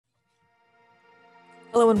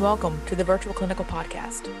Hello and welcome to the Virtual Clinical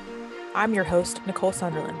Podcast. I'm your host, Nicole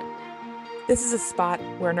Sunderland. This is a spot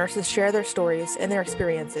where nurses share their stories and their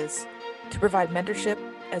experiences to provide mentorship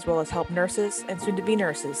as well as help nurses and soon-to-be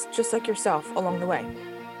nurses just like yourself along the way.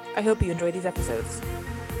 I hope you enjoy these episodes.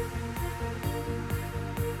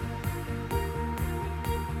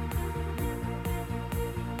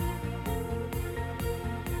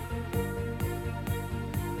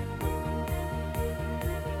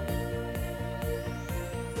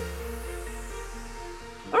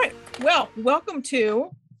 All right, well, welcome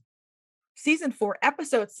to Season 4,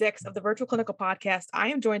 Episode 6 of the Virtual Clinical Podcast. I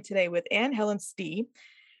am joined today with Anne Helen Stee,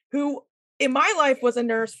 who in my life was a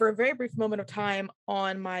nurse for a very brief moment of time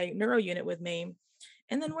on my neuro unit with me,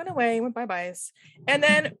 and then went away, went bye-byes, and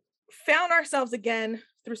then found ourselves again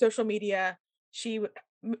through social media. She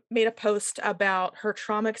made a post about her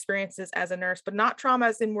trauma experiences as a nurse, but not trauma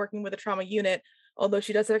as in working with a trauma unit, although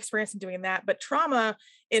she does have experience in doing that, but trauma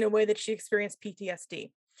in a way that she experienced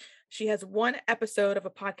PTSD. She has one episode of a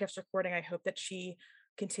podcast recording. I hope that she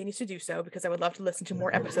continues to do so because I would love to listen to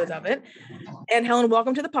more episodes of it. And Helen,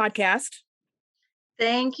 welcome to the podcast.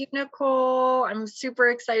 Thank you, Nicole. I'm super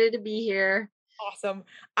excited to be here. Awesome.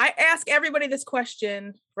 I ask everybody this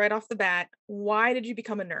question right off the bat. Why did you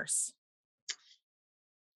become a nurse?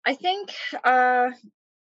 I think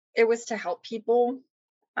it was to help people.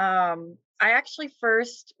 I actually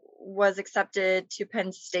first was accepted to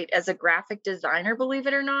Penn State as a graphic designer, believe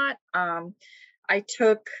it or not. I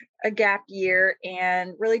took a gap year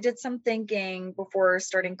and really did some thinking before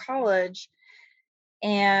starting college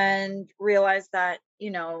and realized that,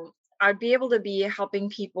 I'd be able to be helping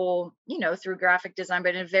people, through graphic design,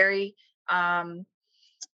 but in a very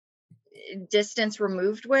distance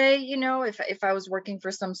removed way. If I was working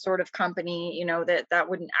for some sort of company, that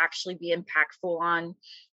wouldn't actually be impactful on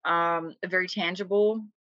a very tangible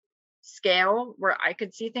scale where I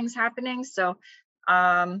could see things happening. So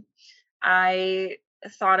I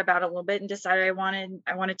thought about it a little bit and decided I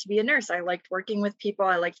wanted to be a nurse. I liked working with people.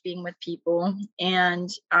 I liked being with people. And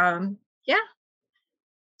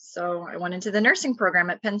so I went into the nursing program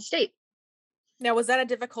at Penn State. Now, was that a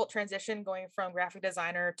difficult transition going from graphic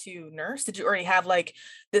designer to nurse? Did you already have like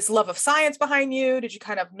this love of science behind you? Did you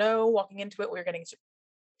kind of know walking into it what you're getting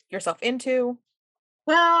yourself into?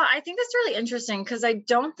 Well, I think that's really interesting because I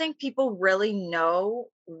don't think people really know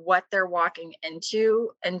what they're walking into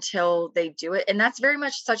until they do it. And that's very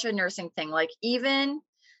much such a nursing thing. Like, even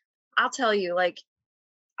I'll tell you, like,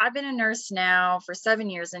 I've been a nurse now for 7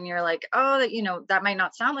 years, and you're like, oh, that might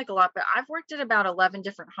not sound like a lot, but I've worked at about 11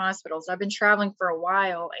 different hospitals. I've been traveling for a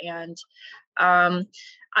while. And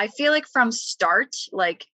I feel like from start,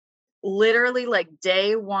 like literally like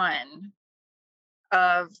day one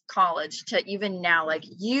of college to even now, like,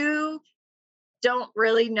 you don't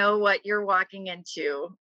really know what you're walking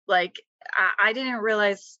into. Like, I didn't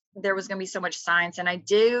realize there was going to be so much science, and I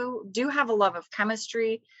do have a love of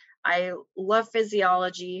chemistry. I love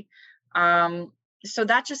physiology. So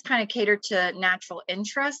that just kind of catered to natural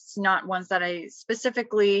interests, not ones that I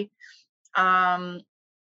specifically had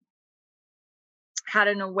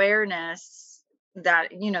an awareness that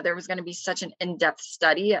there was going to be such an in-depth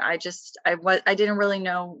study. I didn't really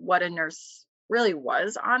know what a nurse really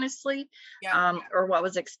was, honestly. Or what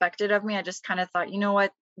was expected of me. I just kind of thought,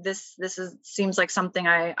 what, this seems like something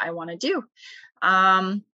I want to do.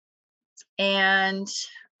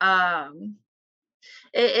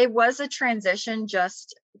 It was a transition,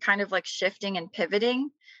 just kind of like shifting and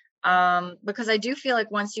pivoting. Because I do feel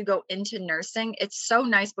like once you go into nursing, it's so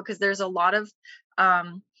nice because there's a lot of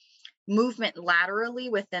movement laterally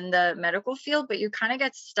within the medical field, but you kind of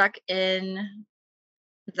get stuck in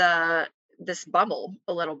this bubble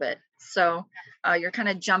a little bit. So you're kind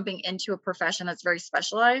of jumping into a profession that's very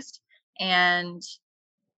specialized. And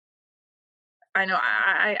I know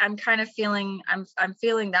I'm kind of feeling, I'm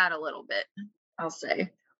feeling that a little bit, I'll say.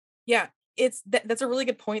 Yeah, that's a really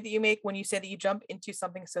good point that you make when you say that you jump into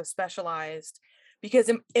something so specialized, because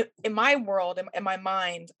in my world, in my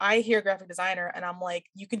mind, I hear graphic designer and I'm like,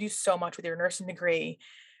 you can do so much with your nursing degree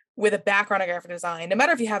with a background in graphic design, no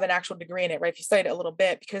matter if you have an actual degree in it, right? If you studied it a little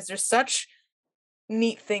bit, because there's such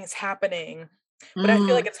neat things happening. But I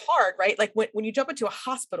feel like it's hard, right? Like when you jump into a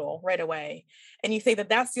hospital right away and you think that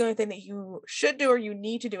that's the only thing that you should do or you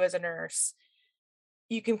need to do as a nurse,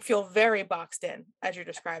 you can feel very boxed in, as you're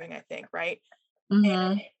describing, I think, right?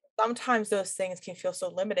 And sometimes those things can feel so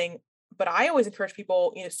limiting, but I always encourage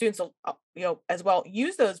people, students, as well,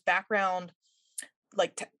 use those background,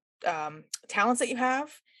 like talents that you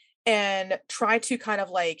have and try to kind of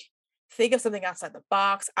like think of something outside the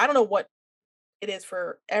box. I don't know what it is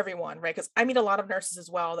for everyone, right? Because I meet a lot of nurses as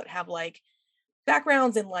well that have like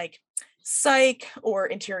backgrounds in like psych or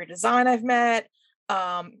interior design I've met,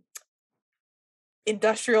 um,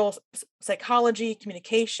 industrial psychology,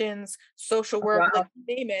 communications, social Oh, work, like wow.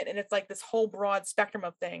 name it. And it's like this whole broad spectrum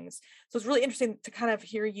of things. So it's really interesting to kind of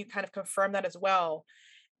hear you kind of confirm that as well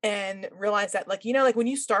and realize that, like, like when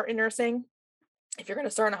you start in nursing, if you're going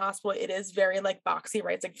to start in a hospital, it is very like boxy,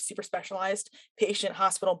 right? It's like super specialized patient,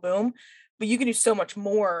 hospital, boom. But you can do so much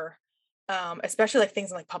more, especially like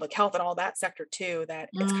things in like public health and all that sector too, that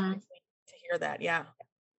it's kind of Mm. exciting to hear that. Yeah.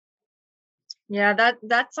 Yeah,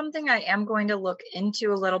 that's something I am going to look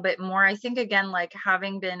into a little bit more. I think again, like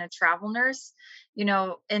having been a travel nurse,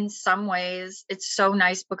 in some ways it's so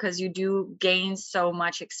nice because you do gain so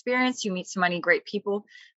much experience, you meet so many great people,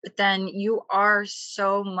 but then you are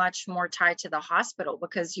so much more tied to the hospital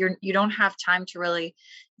because you don't have time to really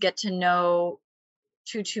get to know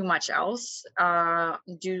too much else.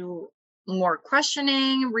 Do more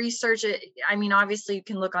questioning, research it. I mean, obviously you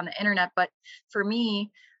can look on the internet, but for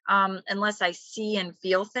me, unless I see and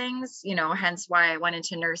feel things, hence why I went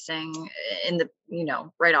into nursing in the,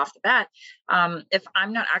 right off the bat. If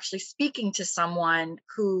I'm not actually speaking to someone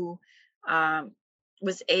who um,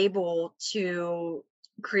 was able to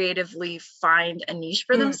creatively find a niche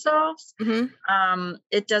for themselves, Mm-hmm.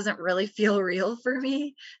 it doesn't really feel real for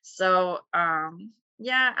me. So,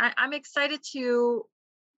 yeah, I'm excited to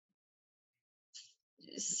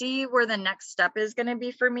see where the next step is going to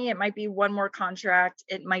be for me. It might be one more contract,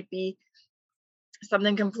 it might be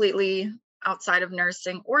something completely outside of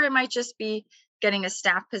nursing, or it might just be getting a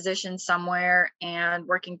staff position somewhere and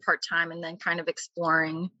working part time and then kind of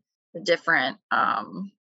exploring the different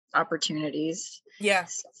opportunities. Yeah.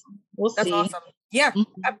 So we'll That's see. awesome. Yeah,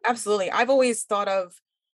 Mhm. absolutely. I've always thought of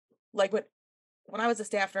like when I was a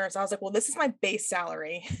staff nurse, I was like, well, this is my base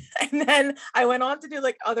salary. And then I went on to do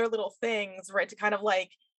like other little things, right? To kind of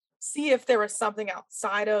like see if there was something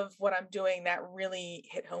outside of what I'm doing that really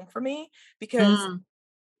hit home for me. Because Mm,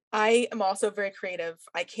 I am also very creative.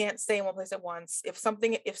 I can't stay in one place at once. If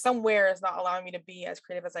somewhere is not allowing me to be as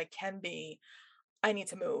creative as I can be, I need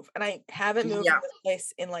to move. And I haven't moved from yeah. this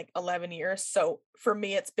place in like 11 years. So for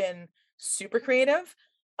me, it's been super creative.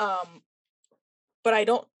 Um, but I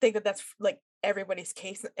don't think that that's like everybody's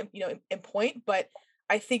case, in point. But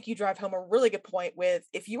I think you drive home a really good point with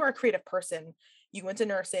if you are a creative person, you went to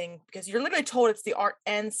nursing because you're literally told it's the art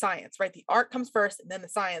and science, right? The art comes first and then the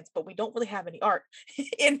science, but we don't really have any art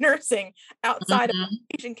in nursing outside of Mhm.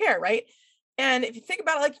 patient care, right? And if you think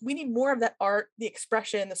about it, like we need more of that art, the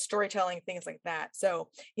expression, the storytelling, things like that. So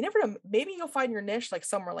you never know, maybe you'll find your niche like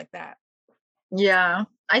somewhere like that. Yeah,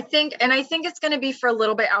 I think it's going to be for a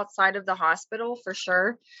little bit outside of the hospital for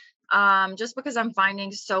sure. Just because I'm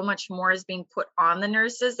finding so much more is being put on the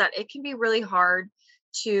nurses that it can be really hard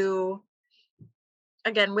to,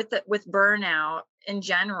 again, with burnout in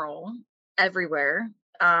general everywhere,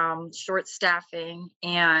 short staffing,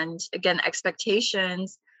 and again,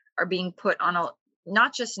 expectations are being put on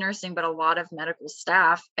not just nursing, but a lot of medical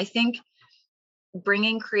staff. I think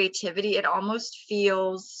bringing creativity, it's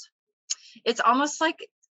almost like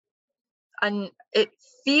it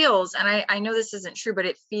feels, and I know this isn't true, but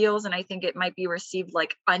it feels, and I think it might be received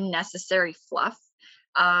like unnecessary fluff.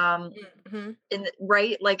 Um, Mm-hmm.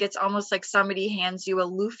 right, like it's almost like somebody hands you a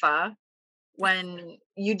loofah when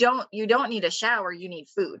you don't need a shower, you need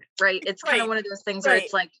food, right? It's kind of Right, one of those things where right.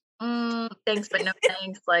 it's like, thanks, but no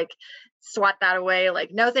thanks. Like, swat that away.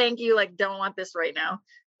 Like, no, thank you. Like, don't want this right now.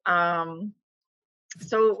 Um,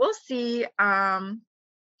 so we'll see. I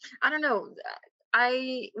don't know.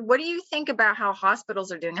 What do you think about how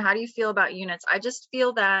hospitals are doing? How do you feel about units? I just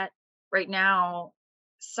feel that right now,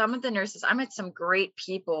 some of the nurses, I met some great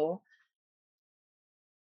people,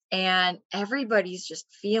 and everybody's just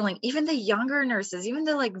feeling, even the younger nurses, even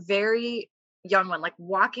the like very young one, like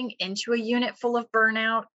walking into a unit full of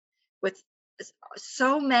burnout with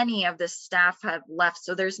so many of the staff have left.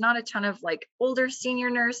 So there's not a ton of like older senior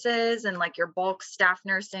nurses, and like your bulk staff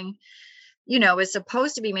nursing is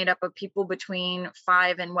supposed to be made up of people between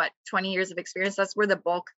 5 and 20 years of experience. That's where the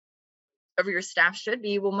bulk of your staff should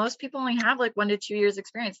be. Well, most people only have like 1 to 2 years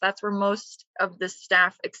experience. That's where most of the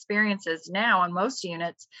staff experiences now on most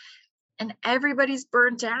units. And everybody's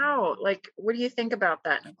burnt out. Like, what do you think about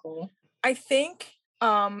that, Nicole? I think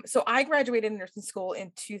so I graduated nursing school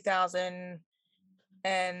in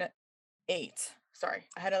 2008. Sorry,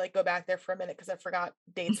 I had to like go back there for a minute because I forgot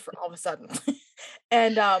dates for all of a sudden.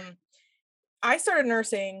 And I started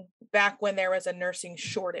nursing back when there was a nursing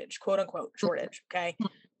shortage, quote unquote shortage. Okay.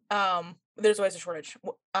 There's always a shortage.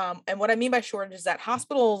 And what I mean by shortage is that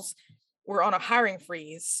hospitals were on a hiring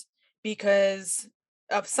freeze because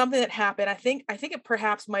of something that happened. I think it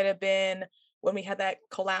perhaps might have been when we had that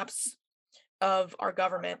collapse of our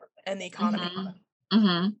government and the economy. Mm-hmm.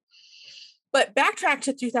 Mm-hmm. But backtrack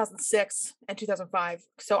to 2006 and 2005.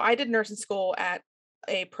 So I did nursing school at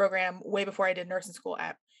a program way before I did nursing school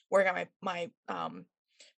at where I got my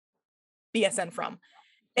BSN from.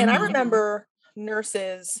 And I Mm-hmm. remember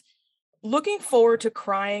nurses looking forward to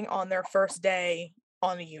crying on their first day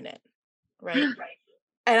on a unit, right?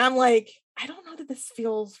 And I'm like, I don't know that this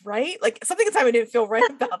feels right. Like something inside me didn't feel right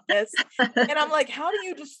about this. And I'm like, how do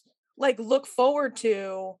you just like look forward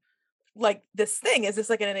to like this thing? Is this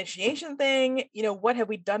like an initiation thing? You know, what have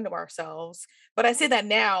we done to ourselves? But I say that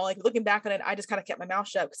now, like looking back on it, I just kind of kept my mouth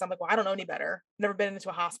shut because I'm like, well, I don't know any better. Never been into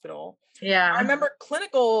a hospital. Yeah. I remember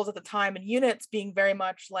clinicals at the time and units being very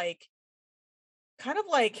much like kind of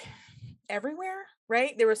like everywhere,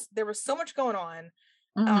 right? There was so much going on.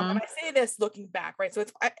 Mm-hmm. And I say this looking back, right? So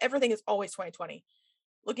everything is always 2020.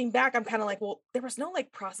 Looking back, I'm kind of like, well, there was no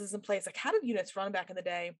like process in place. Like, how did units run back in the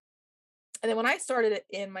day? And then when I started it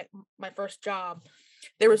in my first job,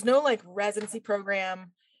 there was no like residency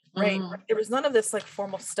program, right? Mm-hmm. There was none of this like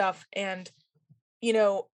formal stuff. And, you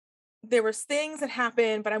know, there was things that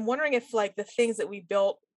happened, but I'm wondering if like the things that we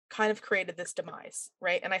built kind of created this demise,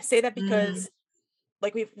 right? And I say that because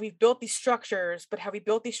like we've built these structures, but have we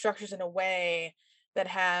built these structures in a way that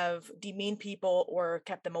have demeaned people or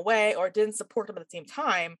kept them away or didn't support them at the same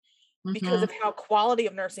time because Mm-hmm. of how quality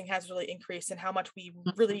of nursing has really increased and how much we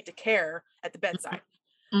really need to care at the bedside.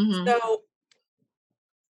 Mm-hmm. So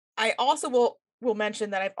I also will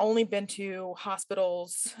mention that I've only been to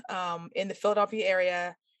hospitals in the Philadelphia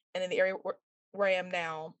area and in the area where I am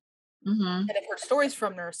now. Mm-hmm. And I've heard stories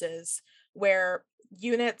from nurses where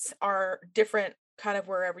units are different kind of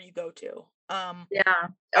wherever you go to. Yeah. I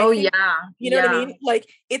Oh think, yeah. you know what I Yeah. mean? Like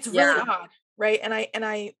it's really Yeah. odd, right? And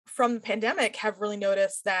I from the pandemic have really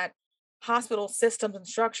noticed that hospital systems and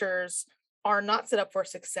structures are not set up for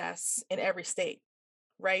success in every state,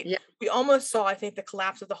 right? Yeah. We almost saw, I think, the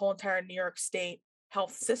collapse of the whole entire New York State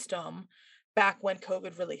health system back when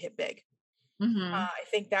COVID really hit big. Mm-hmm. I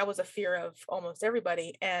think that was a fear of almost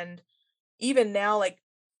everybody. And even now, like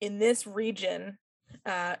in this region,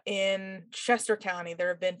 in Chester County, there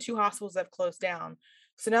have been 2 hospitals that have closed down.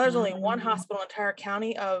 So now there's only one Mm-hmm. hospital in the entire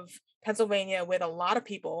county of Pennsylvania with a lot of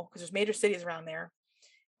people because there's major cities around there.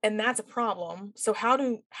 And that's a problem. So how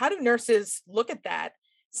do nurses look at that,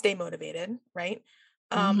 stay motivated, right?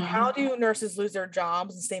 Mm-hmm. How do nurses lose their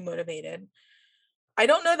jobs and stay motivated? I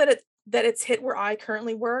don't know that it's hit where I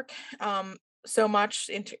currently work so much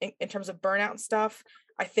in terms of burnout and stuff.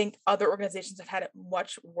 I think other organizations have had it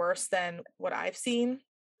much worse than what I've seen.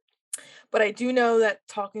 But I do know that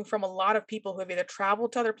talking from a lot of people who have either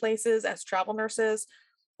traveled to other places as travel nurses,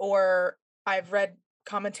 or I've read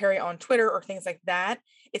commentary on Twitter or things like that,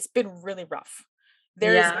 it's been really rough.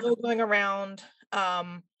 There is Yeah. no going around,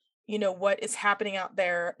 what is happening out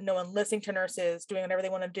there, no one listening to nurses, doing whatever they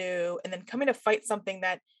want to do, and then coming to fight something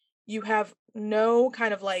that you have no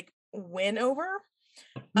kind of like win over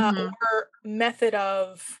Mm-hmm. or method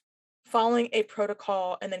of following a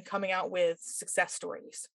protocol and then coming out with success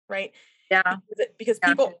stories, right? Yeah. Because Yeah.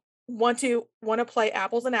 people want to play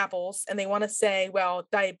apples and apples, and they want to say, well,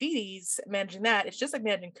 diabetes, managing that, it's just like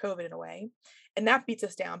managing COVID in a way, and that beats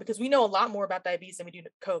us down because we know a lot more about diabetes than we do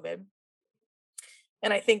COVID.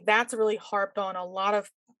 And I think that's really harped on a lot of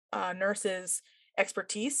nurses'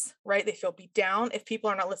 expertise, right? They feel beat down if people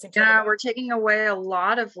are not listening to them Yeah. about We're taking away a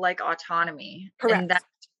lot of like autonomy, and correct. that's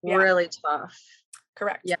Yeah, really tough.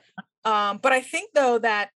 correct. Yeah. But I think though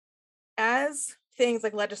that as things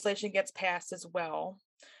like legislation gets passed as well,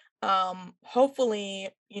 hopefully,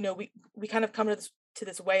 we kind of come to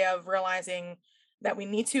this way of realizing that we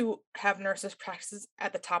need to have nurses practices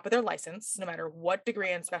at the top of their license, no matter what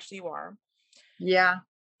degree and specialty you are. Yeah.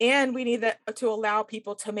 And we need that to allow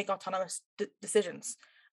people to make autonomous decisions.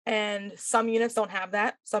 And some units don't have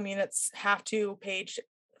that. Some units have to page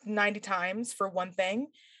 90 times for one thing.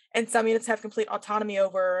 And some units have complete autonomy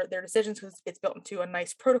over their decisions because it's built into a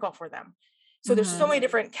nice protocol for them. So there's so Mm-hmm. many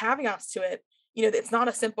different caveats to it. It's not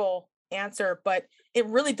a simple answer, but it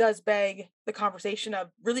really does beg the conversation of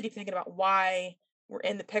really deep thinking about why we're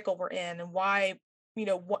in the pickle we're in and why,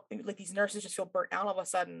 what like these nurses just feel burnt out all of a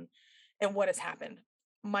sudden and what has happened.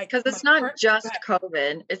 Because My it's not current go just ahead.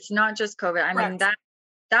 COVID. It's not just COVID. I mean, Correct.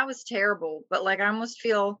 that was terrible. But like I almost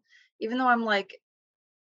feel, even though I'm like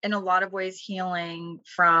in a lot of ways healing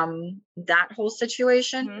from that whole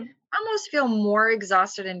situation, Mhm, I almost feel more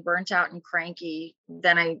exhausted and burnt out and cranky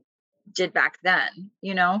than I did back then,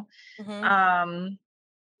 you know? mhm. Um,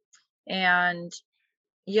 and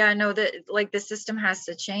yeah, no, that like the system has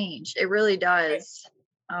to change. It really Right. does.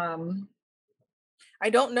 Um, I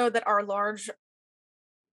don't know that our large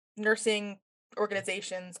nursing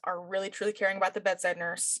organizations are really truly caring about the bedside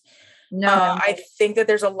nurse. No. I think that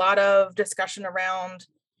there's a lot of discussion around,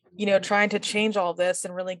 trying to change all this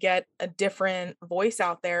and really get a different voice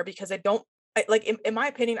out there, because like in my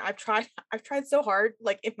opinion, I've tried so hard,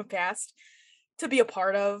 like in the past, to be a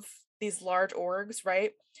part of these large orgs,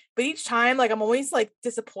 right? But each time, like, I'm always like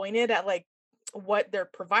disappointed at like what they're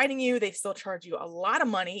providing you. They still charge you a lot of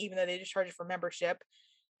money, even though they just charge you for membership.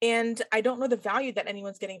 And I don't know the value that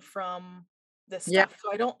anyone's getting from this Yeah. stuff.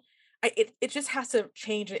 So it just has to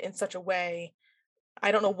change it in such a way.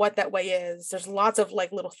 I don't know what that way is. There's lots of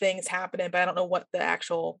like little things happening, but I don't know what the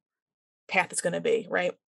actual path is going to be,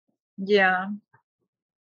 right? Yeah.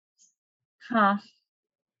 Huh.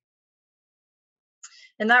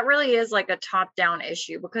 And that really is like a top down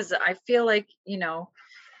issue, because I feel like,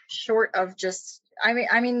 short of just, I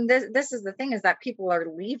mean, this is the thing, is that people are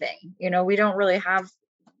leaving, we don't really have,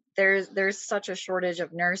 there's such a shortage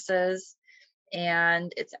of nurses,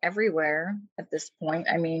 and it's everywhere at this point.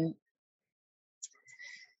 I mean,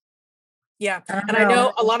 Yeah. I don't And I know.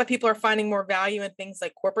 know a lot of people are finding more value in things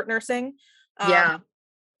like corporate nursing, Yeah.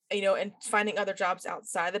 and finding other jobs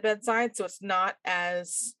outside the bedside. So it's not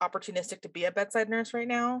as opportunistic to be a bedside nurse right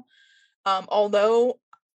now. Although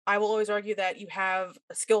I will always argue that you have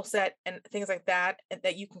a skill set and things like that, and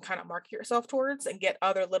that you can kind of market yourself towards and get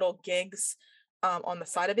other little gigs on the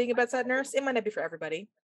side of being a bedside nurse. It might not be for everybody.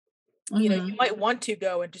 You Hmm. might want to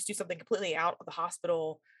go and just do something completely out of the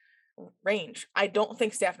hospital range. I don't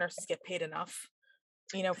think staff nurses get paid enough,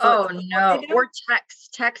 Oh for the work they no. do, Or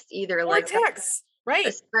text either, or like that, techs, right?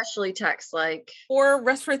 especially text, like Or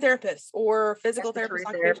respiratory therapists or physical respiratory therapists,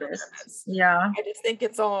 occupational therapists. therapists. Yeah. I just think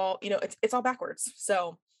it's all, it's all backwards.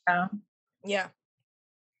 So Yeah. yeah.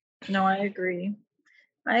 No, I agree.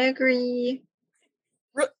 I agree.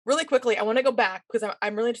 Really quickly, I want to go back because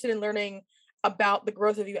I'm really interested in learning about the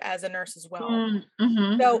growth of you as a nurse as well.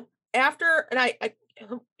 Mm-hmm. So after, and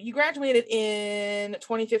you graduated in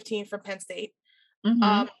 2015 from Penn State. Mm-hmm.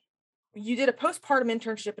 Um, you did a postpartum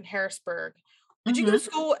internship in Harrisburg. Did you go to Mm-hmm.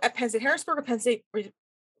 school at Penn State, Harrisburg, or Penn State,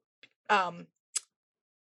 um,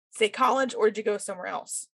 State College, or did you go somewhere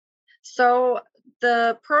else? So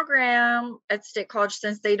the program at State College,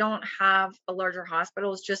 since they don't have a larger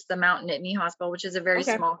hospital, it's just the Mount Nittany Hospital, which is a very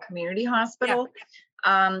Okay. small community Yeah. hospital.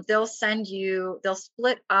 They'll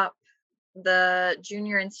split up the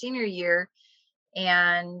junior and senior year,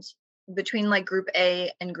 and between like group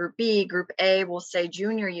A and group B, group A will say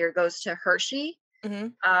junior year goes to Hershey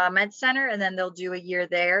Mm-hmm. Med Center, and then they'll do a year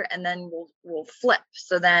there, and then we'll flip.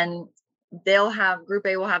 So then they'll have group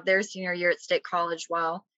A will have their senior year at State College,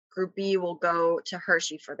 while group B will go to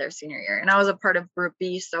Hershey for their senior year. And I was a part of group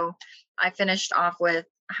B, so I finished off with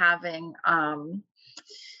having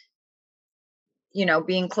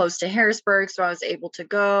being close to Harrisburg, so I was able to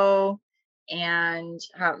go and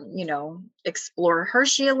explore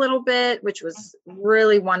Hershey a little bit, which was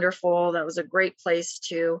really wonderful. That was a great place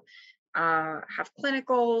to have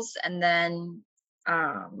clinicals, and then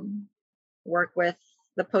work with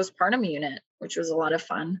the postpartum unit, which was a lot of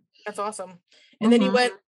fun. That's awesome. And then you Mhm.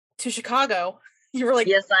 went to Chicago. You were like,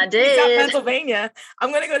 Yes, I he's out did. Pennsylvania. I'm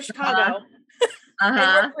going to go to Uh-huh. Chicago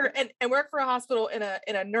and Uh-huh. work for a hospital in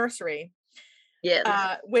a nursery.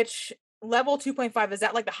 Yes. Which level 2.5, is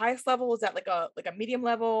that like the highest level? Is that like a medium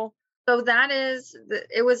level? So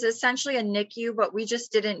it was essentially a NICU, but we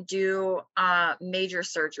just didn't do major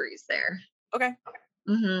surgeries there. Okay.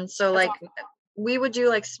 So That's like awesome. we would do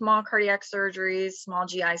like small cardiac surgeries, small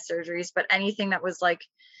GI surgeries, but anything that was like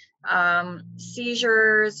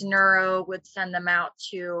seizures, neuro, would send them out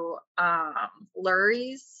to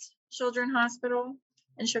Lurie's Children's Hospital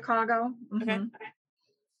in Chicago. Okay.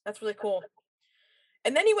 That's really cool.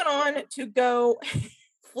 And then you went on to go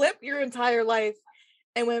flip your entire life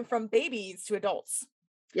and went from babies to adults.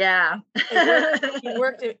 Yeah. You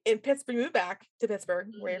worked in Pittsburgh, moved back to Pittsburgh,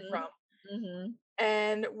 where you're from,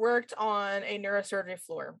 and worked on a neurosurgery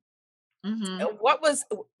floor. What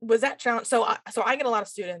was that challenge? So I get a lot of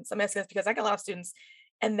students. I'm asking this because I get a lot of students,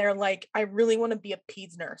 and they're like, I really want to be a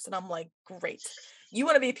peds nurse. And I'm like, great. You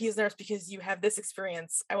want to be a peds nurse because you have this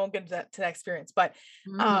experience. I won't get into that experience, but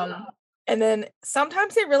and then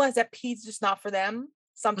sometimes they realize that peds is just not for them.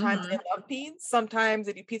 Sometimes they love peds. Sometimes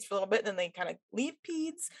they do peds for a little bit, and then they kind of leave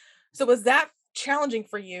peds. So was that challenging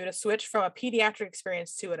for you to switch from a pediatric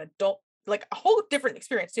experience to an adult, like a whole different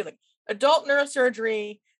experience too, like adult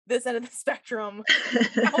neurosurgery, this end of the spectrum?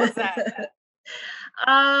 How was that?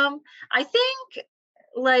 I think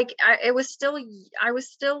like I was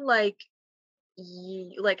still like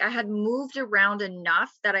like I had moved around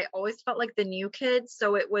enough that I always felt like the new kid.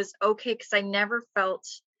 So it was okay because I never felt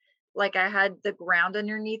like I had the ground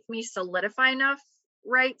underneath me solidify enough,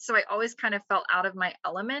 right? So I always kind of felt out of my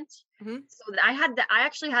element. Mhm. So that I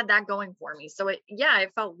actually had that going for me. So it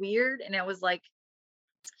felt weird, and it was like,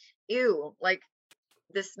 ew, like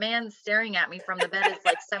this man staring at me from the bed is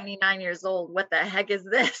like 79 years old. What the heck is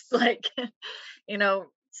this? Like,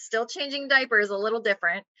 still changing diapers, a little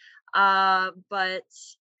different. But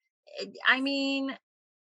I mean,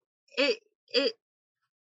 it it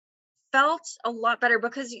felt a lot better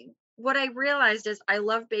because what I realized is I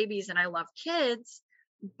love babies and I love kids,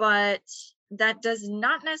 but that does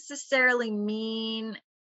not necessarily mean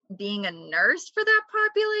being a nurse for that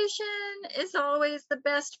population is always the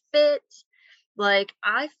best fit. Like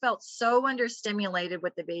I felt so understimulated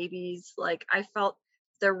with the babies. Like I felt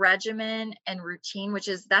the regimen and routine, which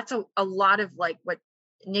is that's a lot of like what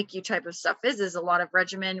NICU type of stuff is a lot of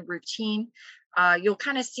regimen, routine. You'll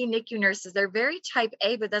kind of see NICU nurses, they're very type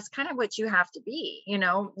A, but that's kind of what you have to be,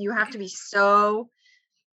 you have to be so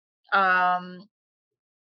um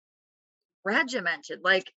regimented,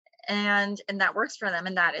 like, and that works for them.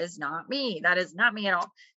 And that is not me. That is not me at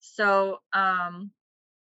all. So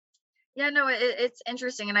yeah, no, it's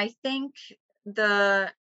interesting. And I think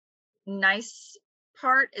the nice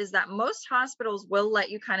part is that most hospitals will let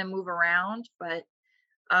you kind of move around, but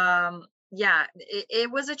yeah, it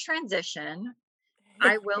was a transition,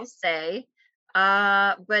 I will say.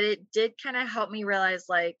 But it did kind of help me realize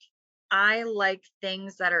like I like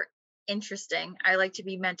things that are interesting. I like to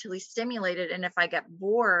be mentally stimulated. And if I get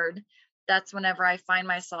bored, that's whenever I find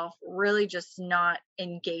myself really just not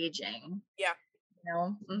engaging, Yeah.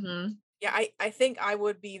 Mm-hmm. Yeah, I think I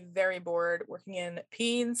would be very bored working in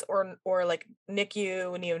peds or like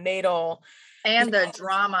NICU, neonatal, And the because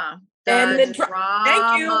drama, and the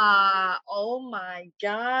thank you. drama. Oh my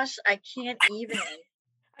gosh, I can't even.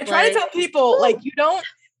 I try to Like, tell people like woo. you don't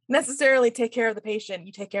necessarily take care of the patient,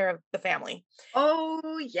 you take care of the family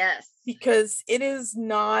Oh yes, because it is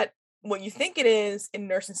not what you think it is in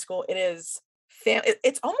nursing school. It is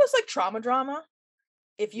it's almost like trauma drama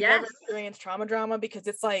if you've ever yes, experienced trauma drama because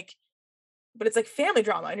it's like but it's like family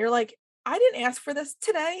drama and you're like I didn't ask for this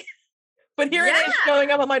today. But here it is yeah, showing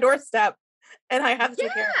up on my doorstep, and I have to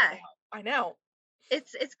take care of it yeah. now. I know.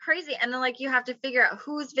 It's crazy. And then like you have to figure out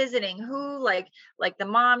who's visiting who, like the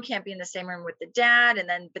mom can't be in the same room with the dad, and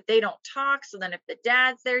then but they don't talk. So then if the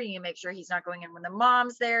dad's there, you make sure he's not going in when the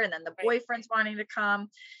mom's there, and then the Right, boyfriend's wanting to come.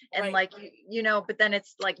 And right. like but then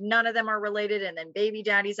it's like none of them are related, and then baby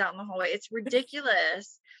daddy's out in the hallway. It's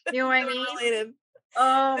ridiculous. You know what I They're mean? related.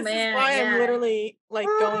 Oh This is man, why I'm yeah. literally, like,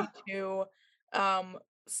 going to,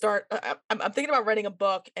 start I'm thinking about writing a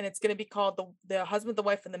book, and it's gonna be called The Husband, the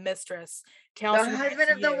Wife, and the Mistress, The Counseling in husband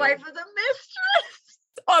the of the ICU. wife of the mistress.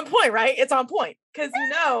 On point, right? It's on point because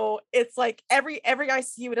it's like every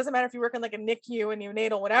ICU, it doesn't matter if you work in, like, a NICU, a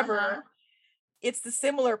neonatal, whatever, Uh-huh. it's the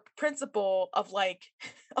similar principle of like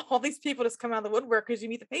all these people just come out of the woodwork because you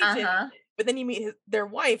meet the patient, Uh-huh. but then you meet their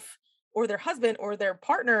wife or their husband or their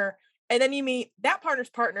partner, and then you meet that partner's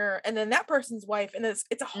partner, and then that person's wife, and it's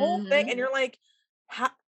a whole thing, Hmm. and you're like,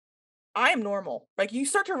 "How I am normal." Like you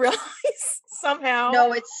start to realize somehow,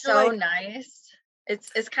 No, it's you're so like, nice.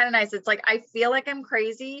 It's kind of nice. It's like I feel like I'm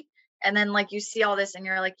crazy, and then like you see all this and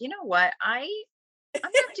you're like, "You know what? I'm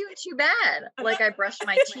not doing too bad." I'm Like not I brush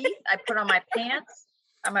my teeth, I put on my pants.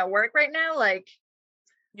 I'm at work right now, like,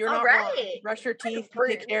 you're all not wrong. right. You brush your I do teeth, you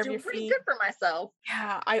take care of your pretty feet. good for myself.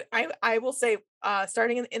 Yeah, I will say,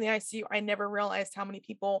 starting in the ICU, I never realized how many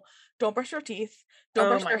people don't brush their teeth, don't Oh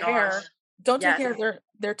brush my their gosh. hair, don't take Yes. care of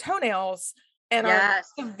their toenails, and are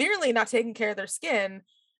Yes. severely not taking care of their skin.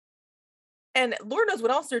 And Lord knows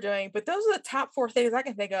what else they're doing, but those are the top 4 things I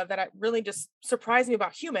can think of that really just surprise me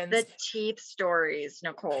about humans. The teeth stories,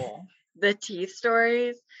 Nicole. The teeth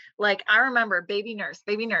stories. Like I remember baby nurse,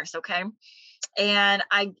 okay? And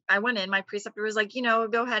I went in, my preceptor was like,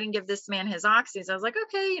 go ahead and give this man his oxys. I was like,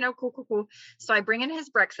 okay, cool, cool, cool. So I bring in his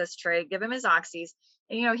breakfast tray, give him his oxys,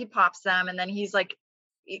 and he pops them, and then he's like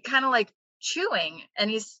kind of like chewing, and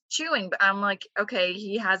he's chewing, but I'm like, okay,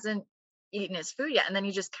 he hasn't eaten his food yet. And then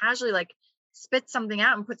he just casually like spits something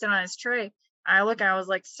out and puts it on his tray. I look, I was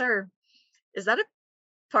like, sir, is that a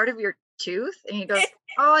part of your tooth? And he goes,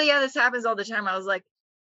 oh yeah, this happens all the time. I was like,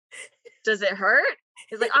 does it hurt?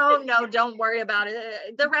 He's like, oh no, don't worry about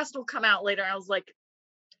it. The rest will come out later. I was like,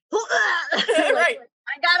 like Right.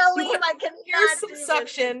 I gotta You leave. want I here's cannot some do this.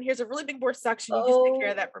 suction, here's a really big bore suction, you just take care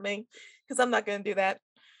of Oh, that for me because 'cause I'm not gonna do that.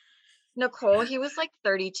 Nicole, he was like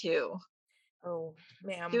 32. Oh, He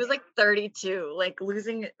ma'am. was like 32, like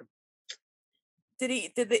losing.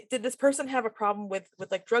 did this person have a problem with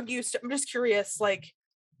like drug use? I'm just curious, like,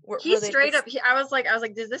 He were they straight just, up, I was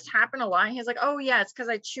like, does this happen a lot? And he's like, oh yeah, it's because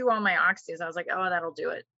I chew on my oxys. I was like, oh, that'll do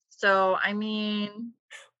it. So I mean,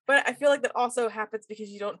 but I feel like that also happens because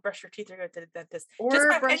you don't brush your teeth or go to the dentist. Just or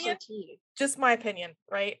my brush opinion, your teeth. just my opinion,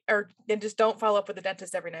 right? Or then just don't follow up with the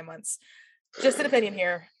dentist every 9 months. Just an opinion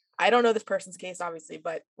here. I don't know this person's case, obviously,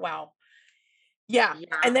 but wow. Yeah.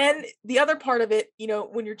 Yeah. And then the other part of it,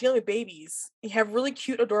 when you're dealing with babies, you have really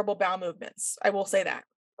cute, adorable bowel movements. I will say that,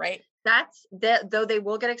 right? That's that, though they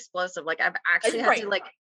will get explosive. Like I've actually had Right, to like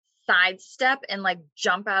sidestep and like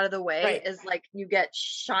jump out of the way right. as like you get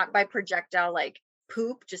shot by projectile like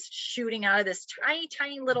poop just shooting out of this tiny,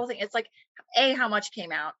 tiny little thing. It's like A, how much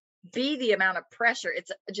came out, B, the amount of pressure.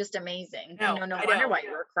 It's just amazing. No I wonder know. why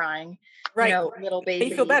you were crying. Right. Little They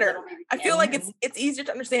baby, feel better. little baby I feel King. like it's easier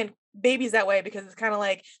to understand babies that way because it's kind of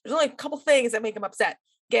like there's only a couple things that make them upset.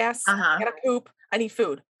 Gas, I Uh-huh. gotta poop, I need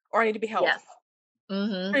food, or I need to be held. Yes.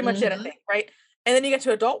 Mm-hmm. Pretty much it, I Mm-hmm. think, right? And then you get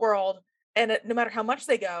to adult world, and no matter how much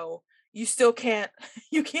they go, you still can't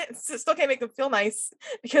still can't make them feel nice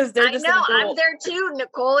because they're I just an know. I'm adult. there too,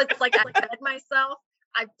 Nicole. It's like I fed myself.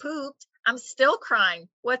 I pooped. I'm still crying.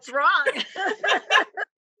 What's wrong?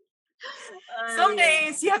 Some Yeah.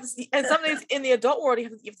 days you have to see, and some days in the adult world you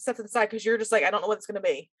have to set to the side because you're just like, I don't know what it's gonna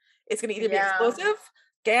be. It's gonna either be Yeah. explosive,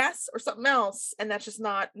 gas, or something else, and that's just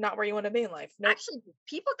not where you want to be in life. Nope. Actually,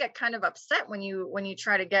 people get kind of upset when you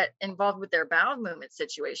try to get involved with their bowel movement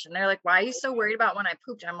situation. They're like, "Why are you so worried about when I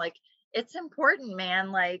pooped?" And I'm like, "It's important,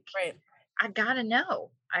 man. Like, Right. I gotta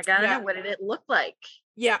know. I gotta know Yeah. what did it look like?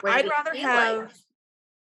 Yeah. What did it feel like?"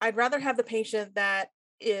 I'd rather have the patient that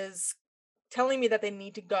is telling me that they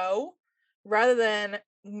need to go rather than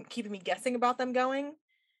keeping me guessing about them going.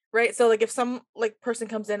 Right. So like if some like person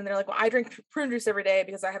comes in and they're like, well, I drink prune juice every day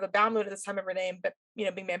because I have a bowel movement at this time every day, but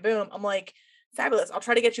bing bam boom. I'm like, fabulous. I'll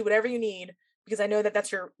try to get you whatever you need because I know that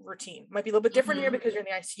that's your routine. Might be a little bit different here Mm-hmm. because you're in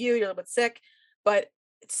the ICU, you're a little bit sick, but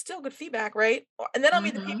it's still good feedback, right? And then I'll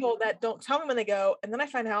meet the Mm-hmm. people that don't tell me when they go, and then I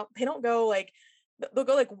find out they don't go like they'll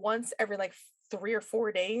go like once every like 3 or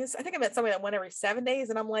 4 days. I think I met somebody that went every 7 days,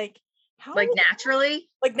 and I'm like, how Like naturally.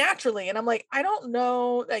 like naturally, and I'm like, I don't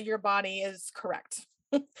know that your body is correct.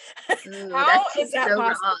 Ooh, How that is seems that so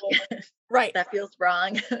wrong. possible? Right. That feels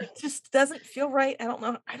wrong. It just doesn't feel right. I don't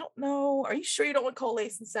know. I don't know. Are you sure you don't want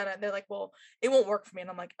colace and senna? And they're like, well, it won't work for me.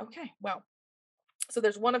 And I'm like, okay, well, so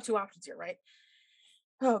there's one of two options here, right?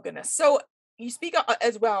 Oh goodness. So you speak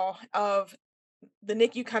as well of the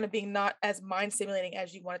NICU kind of being not as mind stimulating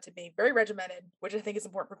as you want it to be, very regimented, which I think is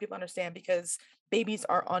important for people to understand because babies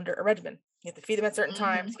are under a regimen. You have to feed them at certain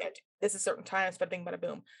times. Mm-hmm. You got to do this at certain times, bada bing, bada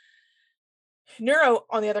boom. Neuro,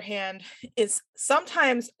 on the other hand, is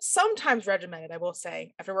sometimes regimented. I will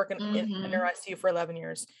say, after working in a Mm-hmm. neuro ICU for 11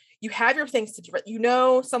 years, you have your things to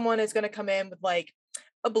do. Someone is going to come in with like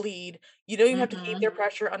a bleed. You have to keep Mm-hmm. their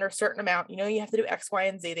pressure under a certain amount. You have to do X, Y,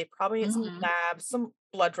 and Z. They probably need some Mm-hmm. labs, some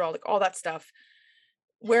blood draw, like all that stuff.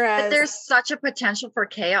 But Whereas, there's such a potential for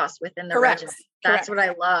chaos within the correct, regimen. That's correct. what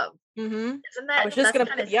I love. Mm-hmm. Isn't I that was just that's gonna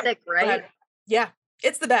kind put, of yep. sick, Go right? ahead. Yeah,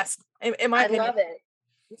 it's the best in my I opinion. love it.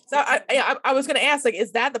 So I was gonna ask, like,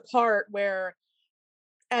 is that the part where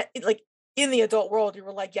like in the adult world you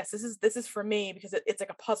were like, yes, this is for me because it's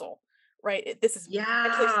like a puzzle, right? This is mentally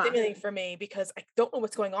Yeah. stimulating for me because I don't know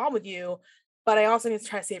what's going on with you, but I also need to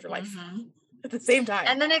try to save your life Hmm. at the same time.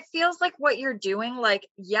 And then it feels like what you're doing, like,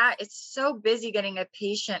 yeah, it's so busy getting a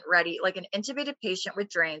patient ready, like an intubated patient with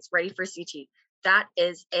drains ready for CT. That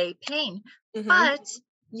is a pain. Mm-hmm. But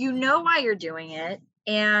you know why you're doing it.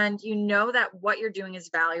 And you know that what you're doing is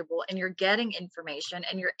valuable and you're getting information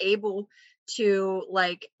and you're able to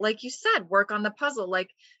like you said, work on the puzzle. Like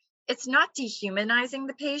it's not dehumanizing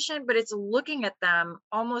the patient, but it's looking at them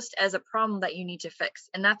almost as a problem that you need to fix.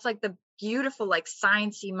 And that's like the beautiful, like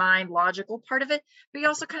sciencey mind, logical part of it. But you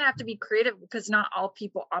also kind of have to be creative because not all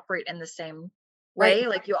people operate in the same Right, way.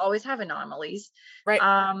 Like you always have anomalies. right.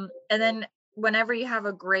 And then whenever you have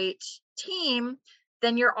a great team,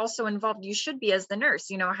 then you're also involved. You should be as the nurse,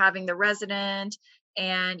 having the resident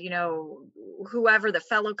and whoever the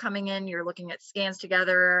fellow coming in, you're looking at scans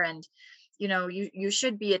together and you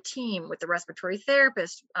should be a team with the respiratory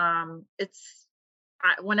therapist.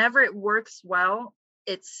 Whenever it works well,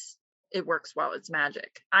 it works well. It's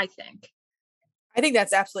magic, I think. I think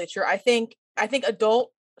that's absolutely true. I think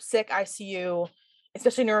adult sick ICU,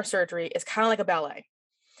 especially neurosurgery, is kind of like a ballet.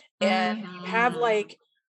 And you have Hmm. like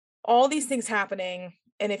all these things happening,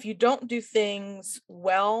 and if you don't do things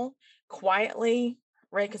well, quietly,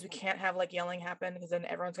 right? Because we can't have like yelling happen because then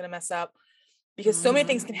everyone's going to mess up, because so many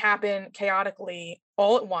things Hmm. can happen chaotically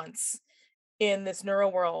all at once in this neuro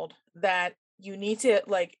world that you need to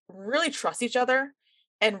like really trust each other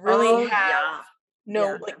and really Oh have yeah.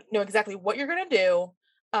 Yeah. know exactly what you're going to do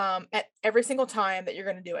at every single time that you're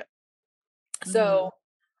going to do it. Hmm. So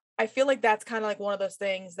I feel like that's kind of like one of those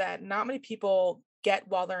things that not many people get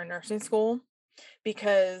while they're in nursing school,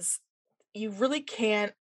 because you really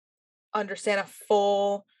can't understand a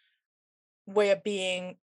full way of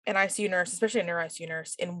being an ICU nurse, especially a neuro ICU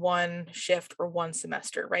nurse, in one shift or one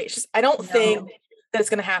semester, right? It's just, I don't think No. that it's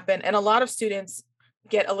going to happen. And a lot of students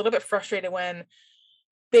get a little bit frustrated when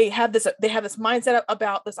they have this mindset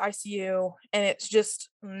about this ICU and it's just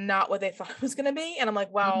not what they thought it was going to be. And I'm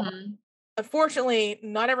like, well, Hmm. unfortunately,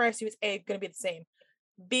 not every ICU is A, going to be the same.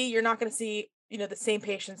 B, you're not going to see, the same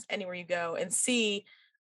patients anywhere you go. And C,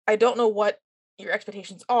 I don't know what your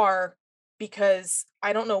expectations are, because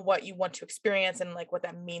I don't know what you want to experience and like what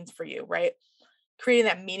that means for you, right? Creating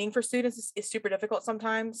that meaning for students is super difficult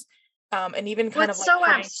sometimes. And even Well, kind of it's like so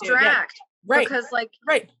trying to, yeah, abstract right, because like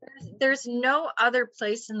right. there's no other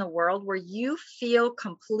place in the world where you feel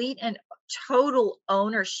complete and total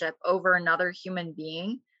ownership over another human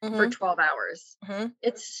being for Mm-hmm, 12 hours. mm-hmm,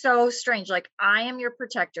 It's so strange. Like, I am your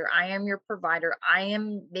protector, I am your provider, I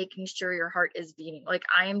am making sure your heart is beating. Like,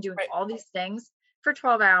 I am doing right, all these things for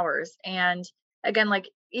 12 hours. And again, like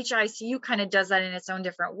each ICU kind of does that in its own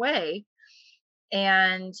different way.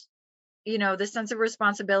 And the sense of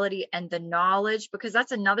responsibility and the knowledge, because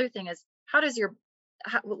that's another thing is how do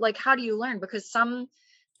you learn? Because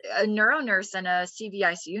a neuro nurse and a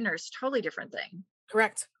CVICU nurse, totally different thing.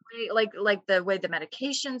 correct. Like the way the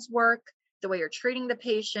medications work, the way you're treating the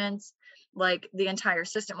patients, like the entire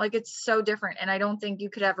system, like it's so different. And I don't think you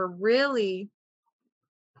could ever really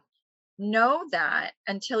know that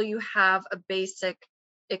until you have a basic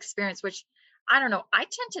experience, which I don't know. I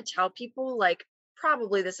tend to tell people, like,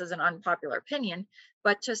 probably this is an unpopular opinion,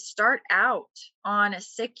 but to start out on a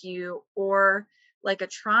SICU or like a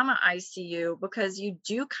trauma ICU, because you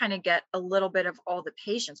do kind of get a little bit of all the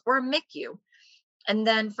patients, or a MICU. And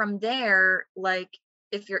then from there, like,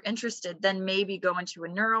 if you're interested, then maybe go into a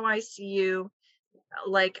neuro ICU.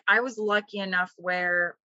 Like, I was lucky enough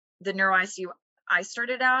where the neuro ICU I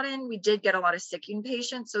started out in, we did get a lot of SICU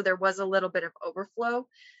patients, so there was a little bit of overflow.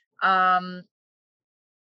 Um,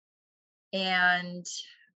 and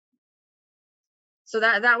so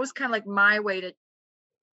that was kind of like my way to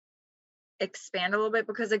expand a little bit,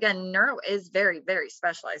 because again, neuro is very, very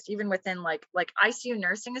specialized. Even within like ICU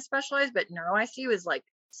nursing is specialized, but neuro ICU is like,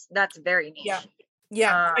 that's very Yeah. niche.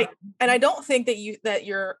 Yeah. Um, And I don't think that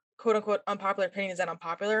your quote unquote unpopular opinion is that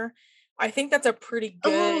unpopular. I think that's a pretty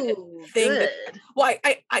good oh, thing that, good. well,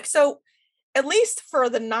 so at least for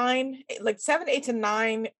the 7, 8 to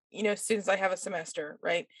 9, students I have a semester,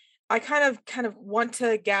 right? I kind of want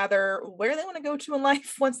to gather where they want to go to in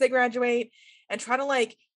life once they graduate, and try to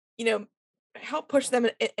like, you know, help push them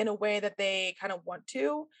in a way that they kind of want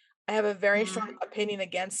to. I have a very strong Mhm. opinion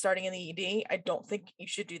against starting in the ED. I don't think you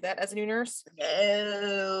should do that as a new nurse.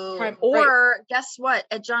 No. Right. Or guess what?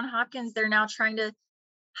 At John Hopkins, they're now trying to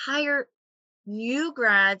hire new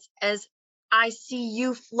grads as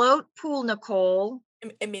ICU float pool, Nicole.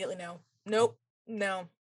 Immediately no. Nope. No.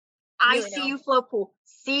 Immediately no. ICU float pool,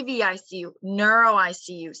 CVICU, neuro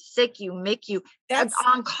ICU, SICU, MICU, That's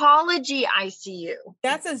oncology ICU.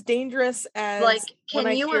 that's as dangerous Like, as when can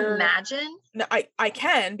I you hear. imagine? No, I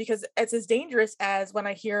can, because it's as dangerous as when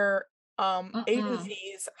I hear Mm-mm.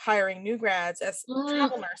 agencies hiring new grads as Mm.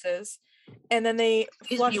 travel nurses, and then they Excuse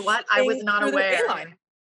me, flush what? I was things not through the A aware. line.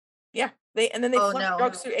 Yeah, they Oh flush no.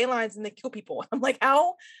 drugs through A lines and they kill people. I'm like,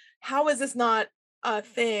 how is this not a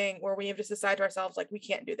thing where we have just decided to ourselves like we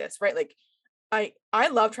can't do this, right? Like I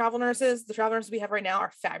love travel nurses. The travel nurses we have right now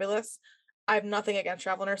are fabulous. I have nothing against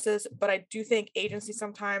travel nurses, but I do think agencies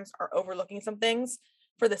sometimes are overlooking some things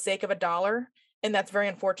for the sake of a dollar. And that's very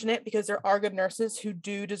unfortunate, because there are good nurses who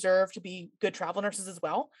do deserve to be good travel nurses as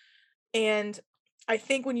well. And I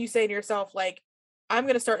think when you say to yourself, like, I'm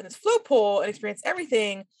going to start in this float pool and experience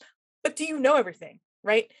everything, but do you know everything,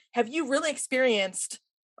 right? Have you really experienced,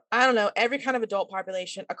 I don't know, every kind of adult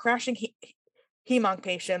population, a crashing hemonc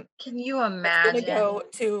patient Can you that's going to imagine? go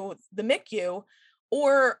to the MICU,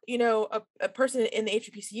 or a person in the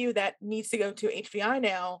HPCU that needs to go to HVI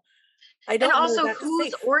now. I And don't know also, that's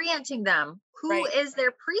who's safe. orienting them? Who Right. is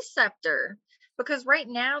their preceptor? Because right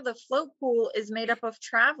now, the float pool is made up of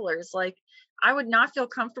travelers. Like, I would not feel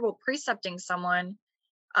comfortable precepting someone.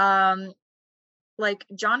 Um, like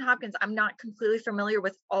John Hopkins, I'm not completely familiar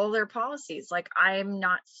with all their policies. Like, I'm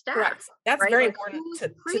not staff, Correct. That's right? very Like, important who's to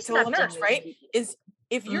tell a precepting nurse, these right? people? Is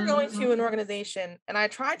if you're going to Mhm. an organization, and I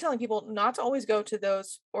try telling people not to always go to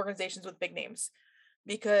those organizations with big names,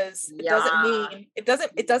 because Yeah. it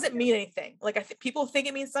doesn't mean anything. Like I think people think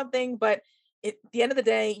it means something, but at the end of the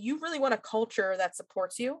day, you really want a culture that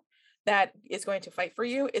supports you, that is going to fight for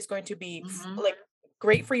you, is going to be Mhm. like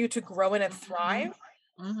great for you to grow in and Mhm. thrive,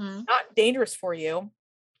 Mhm. not dangerous for you.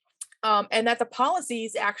 And that the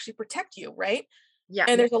policies actually protect you, right? Yeah.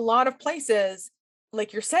 And there's a lot of places,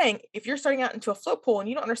 like you're saying, if you're starting out into a float pool and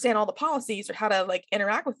you don't understand all the policies or how to like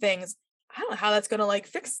interact with things, I don't know how that's going to like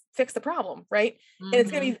fix the problem, right? And it's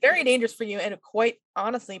going to Mhm. be very dangerous for you, and it quite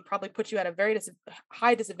honestly probably put you at a very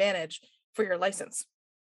high disadvantage for your license.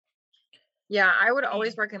 Yeah, I would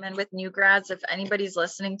always recommend with new grads, if anybody's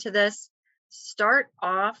listening to this, start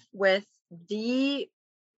off with the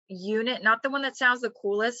unit, not the one that sounds the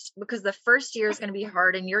coolest, because the first year is going to be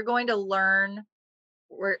hard and you're going to learn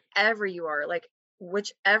wherever you are, like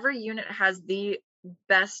whichever unit has the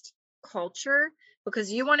best culture,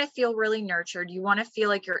 because you want to feel really nurtured. You want to feel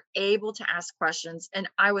like you're able to ask questions. And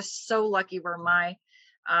I was so lucky where my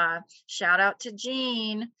shout out to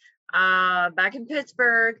Jean back in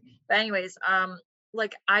Pittsburgh. But anyways,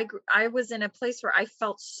 like I was in a place where I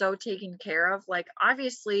felt so taken care of. Like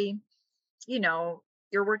obviously, you know,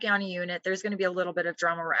 you're working on a unit, there's going to be a little bit of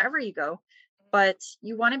drama wherever you go, but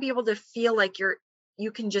you want to be able to feel like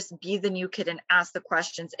you can just be the new kid and ask the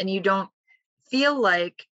questions, and you don't feel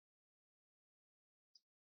like,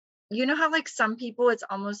 you know how like some people it's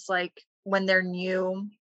almost like when they're new,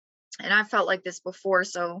 and I felt like this before,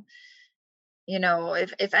 so you know,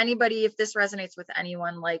 if anybody, if this resonates with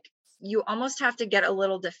anyone, like you almost have to get a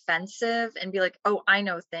little defensive and be like, oh, I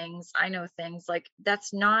know things. Like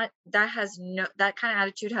that's not, that has no, that kind of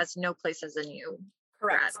attitude has no place as a new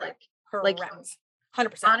grad. Correct. Like Correct.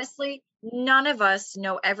 100%. honestly, none of us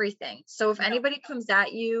know everything. So if No. anybody comes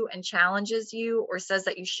at you and challenges you or says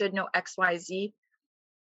that you should know XYZ,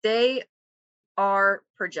 they are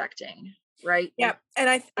projecting, right? Yeah. And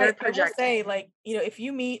They're I will projecting. say, like, if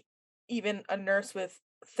you meet even a nurse with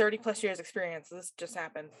 30 plus years experience, this just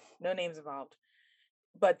happened, no names involved,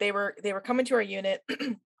 but they were coming to our unit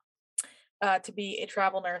to be a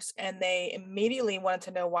travel nurse, and they immediately wanted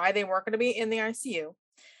to know why they weren't going to be in the ICU,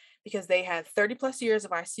 because they had 30 plus years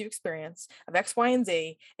of ICU experience of X, Y, and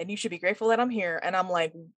Z, and you should be grateful that I'm here. And I'm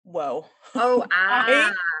like, whoa, Oh, why,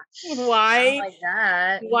 I don't why, like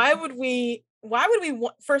that. why would we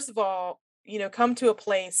first of all, come to a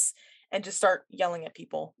place and just start yelling at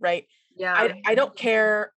people, right? Yeah. I don't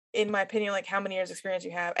care, in my opinion, like how many years experience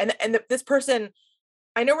you have. And this person,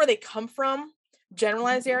 I know where they come from,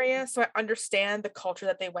 generalized area, so I understand the culture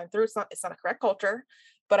that they went through. It's not a correct culture,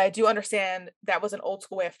 but I do understand that was an old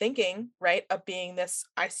school way of thinking, right? Of being this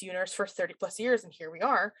ICU nurse for 30 plus years, and here we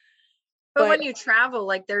are. But But when you travel,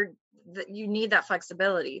 like you need that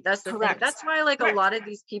flexibility. That's the thing. correct. That's why like a Correct. lot of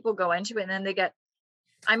these people go into it and then they get,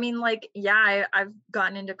 I mean, like, yeah, I've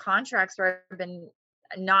gotten into contracts where I've been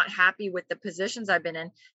not happy with the positions I've been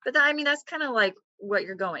in. But I mean, that's kind of like what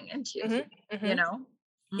you're going into, Hmm. you Hmm. know?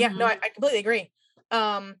 Yeah, no, Hmm. I completely agree.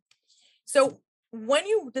 Um, so when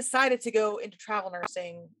you decided to go into travel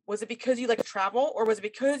nursing, was it because you like to travel, or was it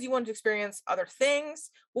because you wanted to experience other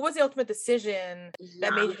things? What was the ultimate decision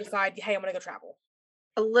that made Yeah, you decide, hey, I'm gonna go travel?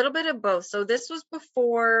 a little bit of both. So this was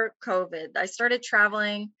before COVID. I started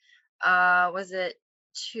traveling, was it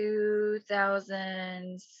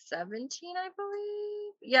 2017, I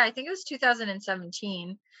believe? Yeah, I think it was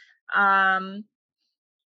 2017. Um,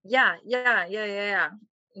 yeah.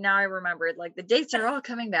 Now I remembered. Like the dates are all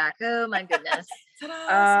coming back. Oh my goodness.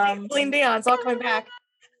 Ta-da! Um, Celine Dion, it's all coming back.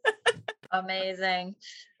 amazing.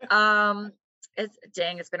 It's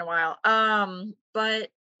dang, it's been a while. But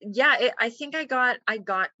yeah, I think I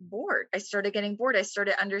got bored. I started getting bored. I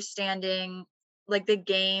started understanding like the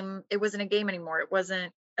game. It wasn't a game anymore. It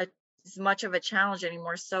wasn't as much of a challenge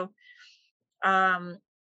anymore. So um,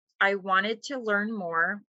 I wanted to learn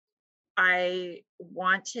more. I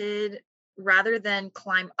wanted, rather than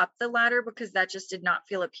climb up the ladder because that just did not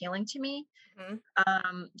feel appealing to me, Mhm.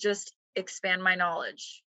 just expand my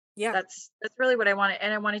knowledge. Yeah. That's really what I wanted,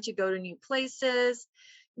 and I wanted to go to new places.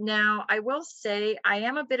 Now, I will say I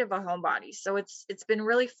am a bit of a homebody, so it's been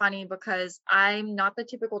really funny because I'm not the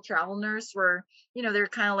typical travel nurse where, you know, they're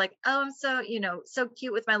kind of like, oh, I'm so, you know, so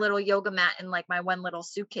cute with my little yoga mat and like my one little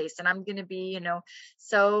suitcase, and I'm gonna be, you know,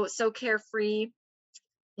 so carefree.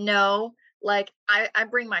 No, like I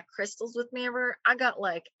bring my crystals with me ever. I got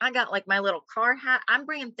like my little car hat. I'm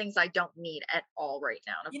bringing things I don't need at all right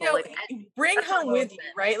now, Nicole. Like Bring that's how home low with it's you,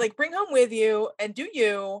 been. right? Like bring home with you and do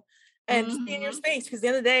you, and just be in your Hmm. space, because at the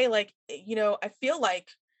end of the day, like, I feel like,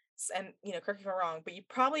 and correct me if I'm wrong, but you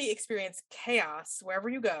probably experience chaos wherever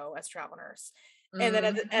you go as travel nurse. And then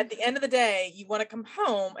Mhm. at the end of the day, you want to come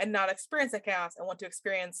home and not experience that chaos and want to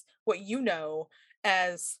experience what you know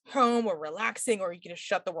as home or relaxing, or you can just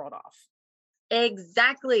shut the world off.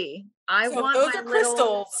 Exactly. So those are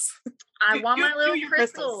crystals. I Do want do my do little your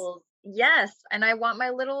crystals. crystals. Yes, and I want my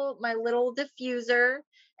little diffuser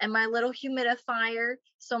and my little humidifier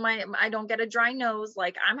so I don't get a dry nose.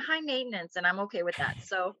 Like, I'm high maintenance and I'm okay with that.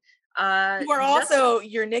 So, You are just also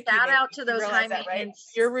your NICU shout baby. out to You those high realize that, right?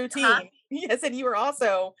 maintenance. Your Huh? routine. I said you are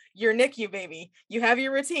also your NICU baby. You have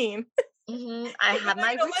your routine. I Even have though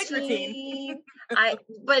my you don't like routine. routine.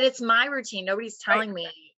 But it's my routine. Nobody's Right. telling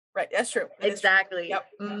me. Right. That's true. It is true. Exactly. Yep.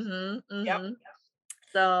 Yep.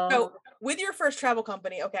 So, So with your first travel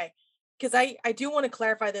company, okay, because I do want to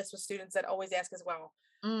clarify this with students that always ask as well.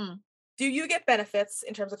 mm. Do you get benefits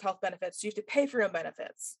in terms of health benefits? Do you have to pay for your own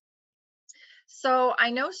benefits? So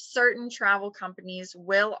I know certain travel companies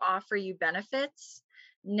will offer you benefits.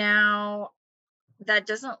 Now, that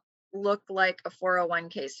doesn't look like a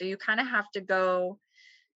 401k. So you kind of have to go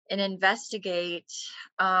and investigate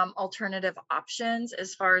alternative options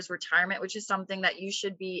as far as retirement, which is something that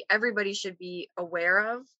everybody should be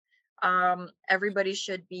aware of. Everybody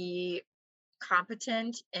should be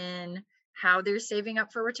competent in how they're saving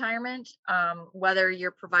up for retirement, whether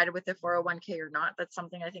you're provided with a 401k or not. That's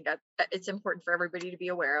something I think it's important for everybody to be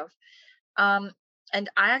aware of. Um, and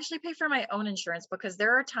I actually pay for my own insurance because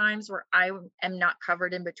there are times where I am not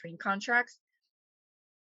covered in between contracts.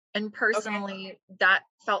 And Okay. personally, that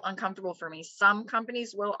felt uncomfortable for me. Some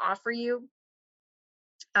companies will offer you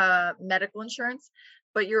medical insurance,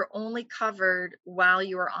 but you're only covered while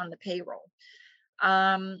you are on the payroll.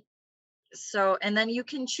 Um, and then you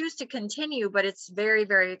can choose to continue, but it's very,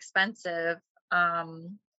 very expensive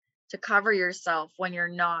um, to cover yourself when you're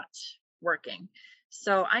not working.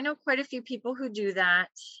 So I know quite a few people who do that.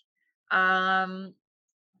 Um,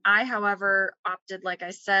 I, however, opted, like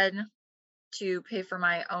I said, to pay for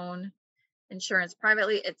my own insurance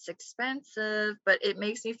privately. It's expensive, but it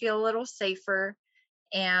makes me feel a little safer.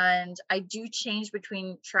 And I do change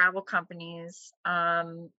between travel companies.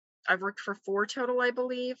 I've worked for four total, I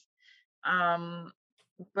believe. Um,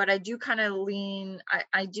 but I do kind of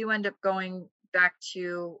I do end up going back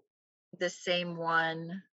to the same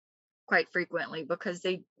one quite frequently because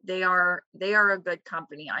they are a good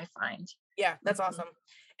company, I find. Yeah, that's Mhm. awesome.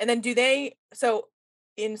 And then do they so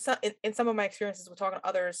in some of my experiences with talking to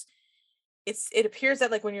others, it appears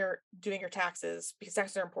that like when you're doing your taxes, because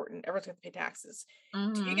taxes are important, everyone's gonna pay taxes.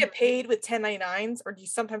 Do you Mhm. get paid with 1099s or do you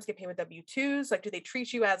sometimes get paid with W-2s? Like do they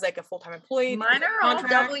treat you as like a full-time employee? Is Mine it are a all contract?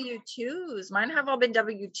 W-2s. Mine have all been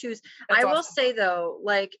W-2s. That's I will awesome. say though,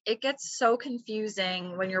 like, it gets so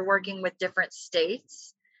confusing when you're working with different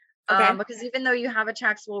states. Okay. Because even though you have a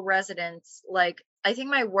taxable residence, like, I think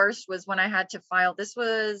my worst was when I had to file.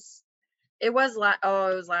 It was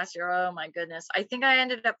last year. Oh my goodness. I think I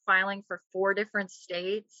ended up filing for four different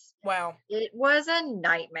states. Wow. It was a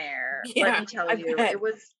nightmare, let Yeah, me tell I you. bet. It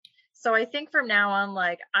was so I think from now on,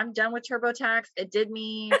 like, I'm done with TurboTax. It did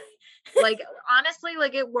me, like, honestly,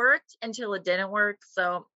 like, it worked until it didn't work.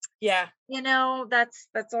 So, Yeah.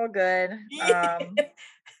 that's all good.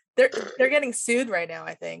 They're getting sued right now,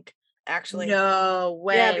 I think, actually. No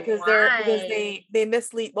Yeah, way. because Why? they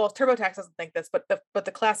mislead. Well, TurboTax doesn't think this, but the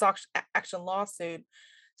action lawsuit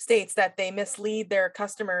states that they mislead their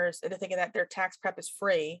customers into thinking that their tax prep is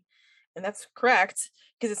free, and that's correct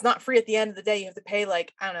because it's not free. At the end of the day, you have to pay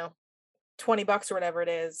like I don't know, $20 or whatever it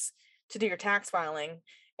is to do your tax filing.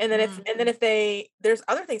 Mm, And then if they there's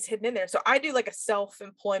other things hidden in there. So I do like a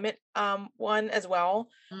self-employment one as well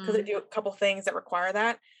because I mm, do a couple things that require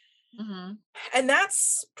that. mhm. And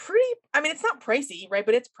that's pretty I mean, it's not pricey, right?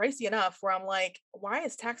 But it's pricey enough where I'm like, why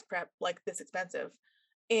is tax prep like this expensive?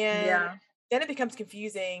 And Yeah. then it becomes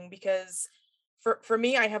confusing because for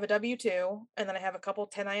me, I have a W-2 and then I have a couple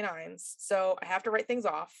 1099s. So I have to write things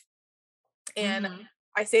off. And Mhm.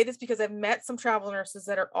 I say this because I've met some travel nurses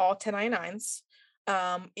that are all 1099s.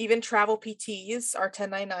 Even travel PTs are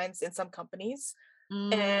 1099s in some companies.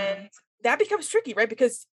 And Mm, that becomes tricky, right?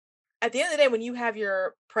 Because at the end of the day, when you have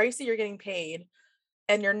your price that you're getting paid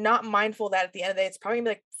and you're not mindful that at the end of the day, it's probably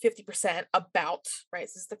gonna be like 50% about, right?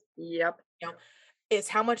 So this is the, yep. you know, is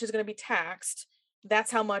how much is going to be taxed.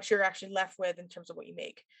 That's how much you're actually left with in terms of what you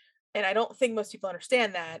make. And I don't think most people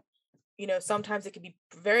understand that. Sometimes it can be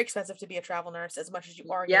very expensive to be a travel nurse as much as you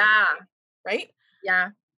are getting Yeah. paid, right?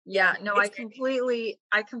 Yeah. Yeah, Yeah. No, it's I completely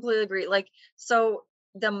agree. Like, so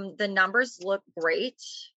the numbers look great,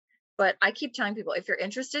 but I keep telling people, if you're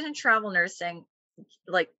interested in travel nursing,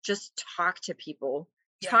 like, just talk to people.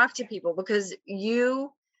 yeah, Talk to people because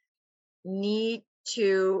you need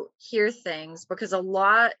to hear things because a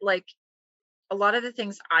lot, like, a lot of the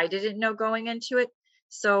things I didn't know going into it.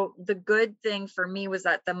 So the good thing for me was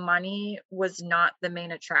that the money was not the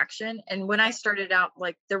main attraction. And when I started out,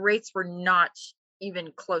 like the rates were not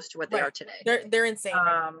even close to what they Right. are today. They're insane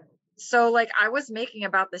right So like I was making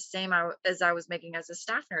about the same as I was making as a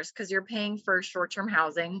staff nurse, because you're paying for short-term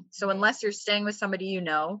housing. So now. unless you're staying with somebody,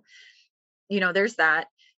 there's that.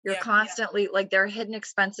 You're Yeah. constantly like, there are hidden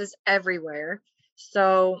expenses everywhere.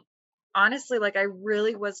 So honestly, like I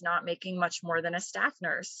really was not making much more than a staff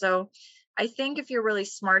nurse. So I think if you're really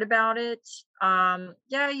smart about it,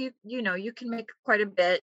 yeah, you can make quite a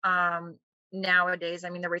bit nowadays. I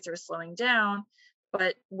mean, the rates are slowing down,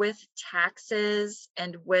 but with taxes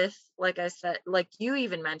and with, like I said, like you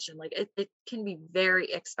even mentioned, like it can be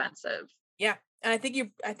very expensive. Yeah. And I think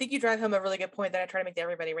you drive home a really good point that I try to make to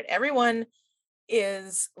everybody, right? Everyone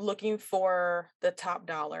is looking for the top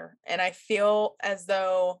dollar. And I feel as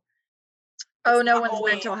though Oh, it's no not one's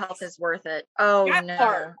always mental health is worth it. Oh that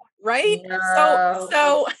part, no. right? So No.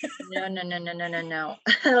 so No, no, no, no, no, no, no.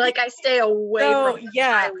 Like I stay away from so the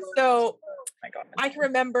yeah. high lows. So Oh my god. I can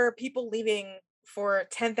remember people leaving for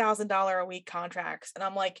 $10,000 a week contracts. And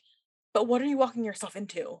I'm like, but what are you walking yourself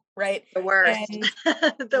into? Right. The worst. And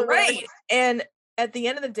The right. worst. And at the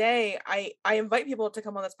end of the day, I invite people to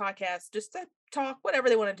come on this podcast just to talk, whatever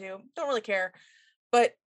they want to do. Don't really care.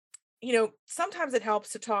 But, sometimes it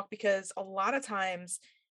helps to talk because a lot of times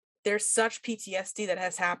there's such PTSD that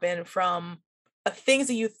has happened from things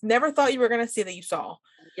that you never thought you were going to see that you saw.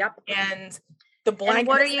 Yep. And the And blanket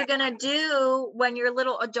what are you going to do when your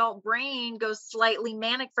little adult brain goes slightly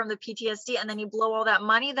manic from the PTSD, and then you blow all that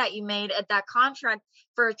money that you made at that contract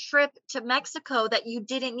for a trip to Mexico that you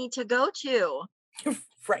didn't need to go to?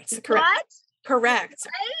 right. Correct. What? Correct.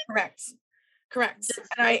 Right? Correct. Correct. Just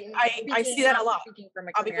And I see that a lot. speaking from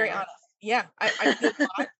I'll be very experience. honest. Yeah. I see it a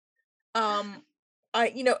lot.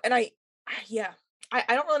 And yeah,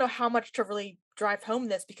 I don't really know how much to really drive home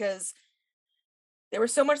this because there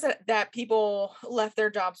was so much that people left their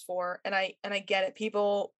jobs for, and I get it.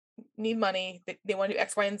 People need money. They want to do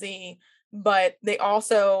X, Y, and Z, but they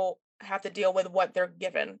also have to deal with what they're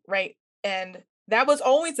given, right? And that was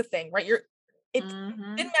always the thing, right? It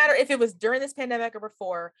didn't matter if it was during this pandemic or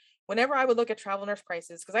before. Whenever I would look at travel nurse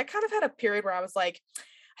prices, because I kind of had a period where I was like,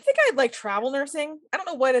 I think I'd like travel nursing. I don't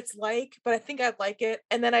know what it's like, but I think I'd like it.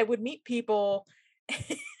 And then I would meet people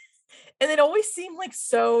and it always seemed like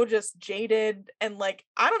so just jaded and like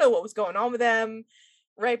I don't know what was going on with them,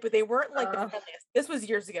 right? But they weren't like the friendliest. This was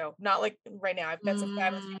years ago, not like right now. I've met some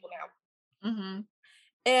fabulous people now. Mm-hmm.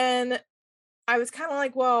 And I was kind of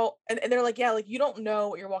like, well, and they're like, yeah, like you don't know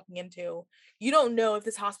what you're walking into. You don't know if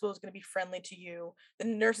this hospital is going to be friendly to you. The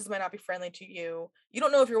nurses might not be friendly to you. You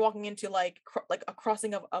don't know if you're walking into like a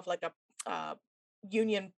crossing of like a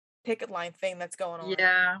union picket line thing that's going on.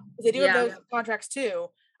 Yeah. They do have Yeah. those contracts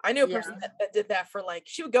too. I knew a Yeah. person that did that for like,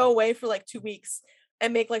 she would go away for like 2 weeks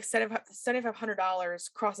and make like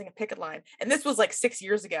 $7,500 crossing a picket line. And this was like 6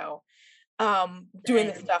 years ago, doing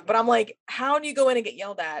this stuff. But I'm like, how do you go in and get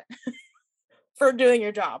yelled at for doing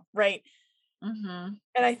your job? Right. Mm-hmm.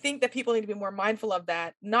 And I think that people need to be more mindful of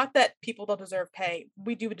that. Not that people don't deserve pay.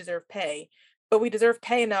 We do deserve pay, but we deserve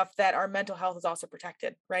pay enough that our mental health is also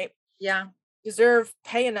protected, right? Yeah. Deserve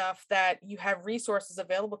pay enough that you have resources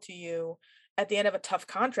available to you at the end of a tough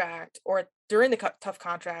contract or during the tough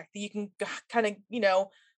contract that you can kind of,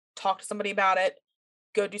 talk to somebody about it,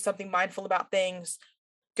 go do something mindful about things,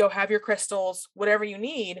 go have your crystals, whatever you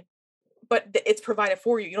need, but it's provided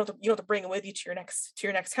for you. You don't have to bring it with you to your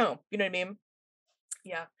next home. You know what I mean?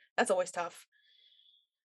 Yeah, that's always tough.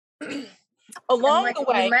 And Along like the you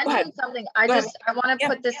way, mentioned something, I Go ahead. want to Yeah.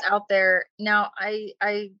 put this out there. Now,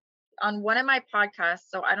 I on one of my podcasts,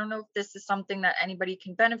 so I don't know if this is something that anybody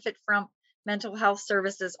can benefit from. Mental health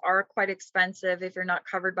services are quite expensive if you're not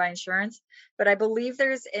covered by insurance, but I believe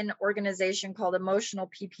there's an organization called Emotional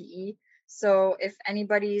PPE. So if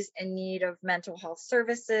anybody's in need of mental health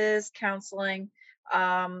services, counseling,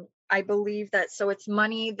 I believe that, so it's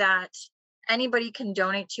money that anybody can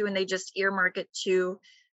donate to, and they just earmark it to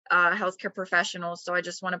healthcare professionals. So I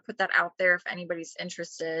just want to put that out there if anybody's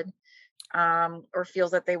interested, or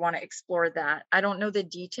feels that they want to explore that. I don't know the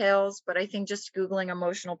details, but I think just Googling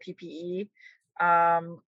emotional PPE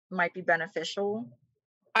might be beneficial.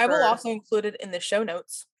 I will also include it in the show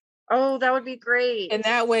notes. Oh, that would be great. And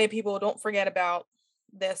that way people don't forget about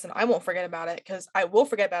this, and I won't forget about it because I will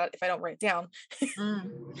forget about it if I don't write it down.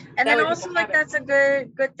 And then also like that's a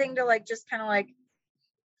good thing to like just kind of like,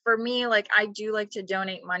 for me, like I do like to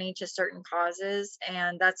donate money to certain causes,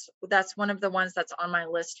 and that's one of the ones that's on my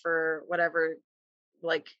list for whatever,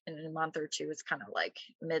 like in a month or two. It's kind of like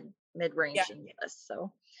mid range in the list.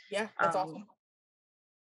 So yeah, that's awesome.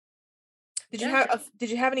 Yeah. did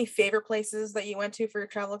you have any favorite places that you went to for your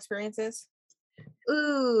travel experiences?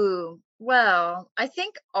 Ooh, well, I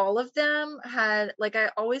think all of them had like I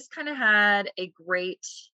always kind of had a great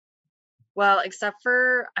well, except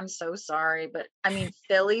for I'm so sorry, but I mean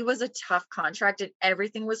Philly was a tough contract and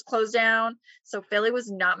everything was closed down. So Philly was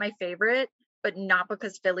not my favorite, but not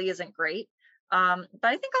because Philly isn't great. But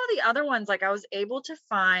I think all the other ones, like I was able to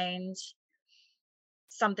find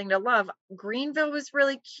something to love. Greenville was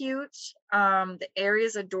really cute. The area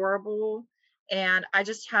is adorable. And I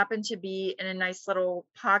just happened to be in a nice little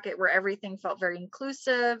pocket where everything felt very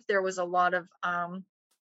inclusive. There was a lot of,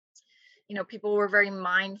 people were very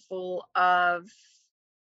mindful of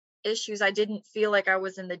issues. I didn't feel like I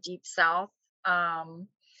was in the deep South um,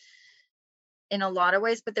 in a lot of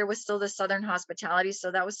ways, but there was still the Southern hospitality.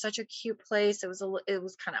 So that was such a cute place. It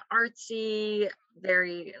was kind of artsy,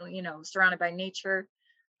 very, surrounded by nature.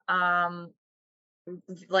 Um,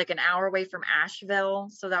 like an hour away from Asheville.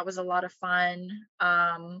 So that was a lot of fun.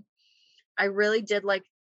 I really did like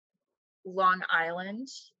Long Island.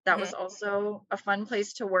 That Mhm. was also a fun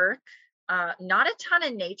place to work. Not a ton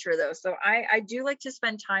of nature though. So I do like to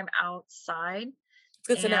spend time outside. It's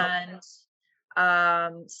good to know.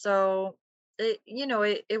 And so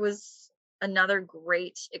it was another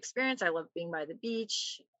great experience. I love being by the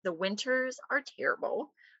beach. The winters are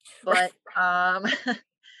terrible, Right. but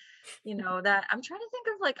that I'm trying to think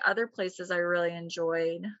of like other places I really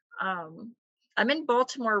enjoyed. Um, I'm in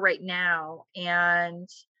Baltimore right now, and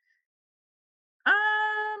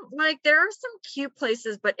like there are some cute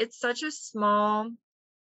places, but it's such a small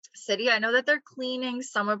city. I know that they're cleaning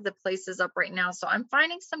some of the places up right now, so I'm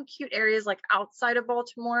finding some cute areas like outside of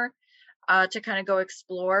Baltimore to kind of go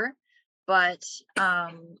explore. But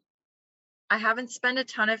I haven't spent a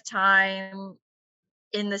ton of time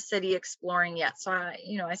in the city exploring yet, so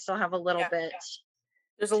I still have a little Yeah. bit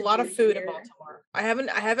There's a to lot of do food in here. Baltimore. I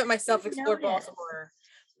haven't myself I've explored noticed. Baltimore,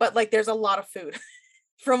 but like there's a lot of food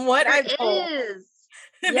from what There I'm told. is.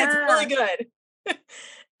 It's really Yeah. good.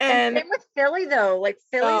 And And same with Philly though. Like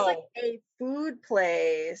Philly's like oh, a food so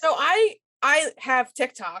place. I have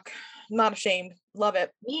TikTok. Not ashamed. Love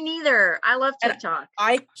it. Me neither. I love And TikTok.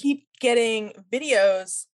 I keep getting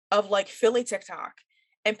videos of like Philly TikTok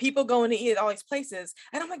and people going to eat at all these places.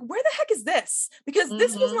 And I'm like, where the heck is this? Because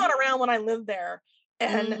this was Mm-hmm. not around when I lived there.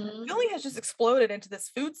 And Mm-hmm. Philly has just exploded into this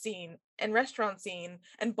food scene and restaurant scene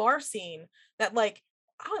and bar scene that like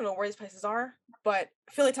I don't know where these places are, but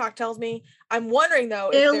Philly Talk tells me. I'm wondering though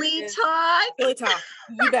if there Philly is talk. Philly Talk.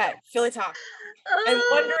 You bet, Philly Talk. I'm Uh,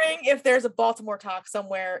 wondering if there's a Baltimore Talk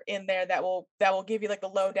somewhere in there that will give you like the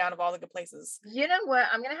lowdown of all the good places. you know what?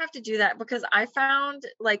 I'm gonna have to do that because I found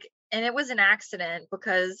like, and it was an accident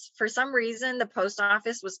because for some reason the post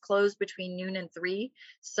office was closed between noon and 3.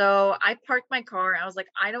 So I parked my car and I was like,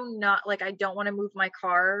 I don't want to move my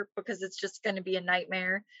car because it's just going to be a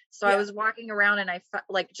nightmare. So I Yeah, was walking around and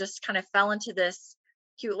like just kind of fell into this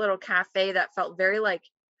cute little cafe that felt very like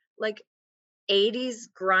 80s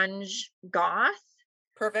grunge goth,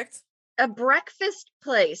 perfect. a breakfast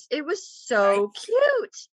place. It was Nice. so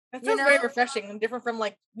cute. That You sounds very know, refreshing and different from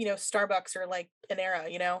like, Starbucks or like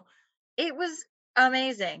Panera. it was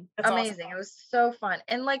amazing, That's awesome. amazing. It was so fun.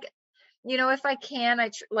 And like, if I can, I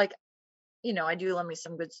do love me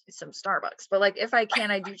some Starbucks, but like if I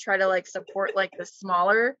can, I do try to like support like the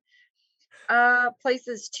smaller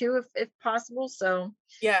places too, if possible. So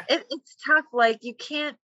Yeah. it's tough. Like you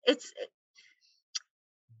can't, it's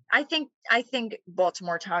I think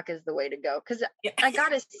Baltimore Talk is the way to go because Yeah. I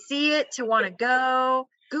gotta see it to want to go.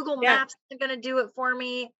 Google Yeah. Maps isn't gonna do it for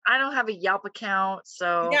me. I don't have a Yelp account,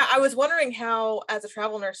 so Yeah. I was wondering how, as a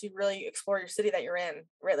travel nurse, you really explore your city that you're in,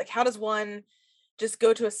 right? Like, how does one just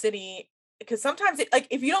go to a city? Because sometimes, like,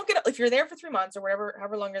 if you're there for 3 months or whatever,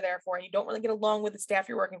 however long you're there for, and you don't really get along with the staff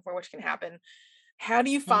you're working for, which can happen, how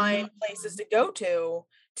do you find places Mhm. to go to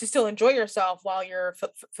still enjoy yourself while you're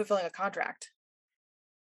fulfilling a contract?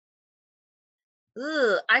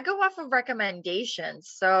 Ugh, I go off of recommendations.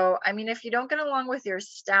 So, I mean, if you don't get along with your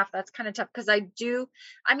staff, that's kind of tough because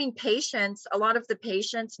patients, a lot of the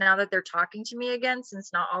patients, now that they're talking to me again,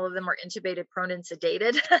 since not all of them are intubated, prone, and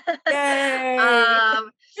sedated. Yay!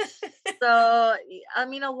 um, so, I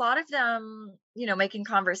mean, a lot of them, making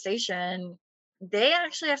conversation, they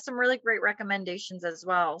actually have some really great recommendations as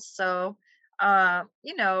well. So, uh,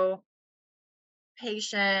 you know,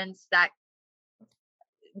 patients that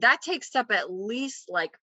takes up at least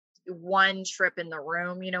like one trip in the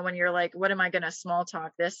room, when you're like, what am I going to small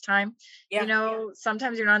talk this time? Yeah.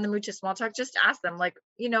 Sometimes you're not in the mood to small talk. Just ask them, like,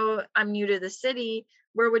 I'm new to the city.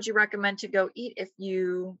 Where would you recommend to go eat if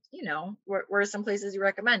where are some places you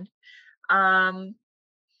recommend? Um,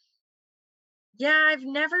 Yeah, I've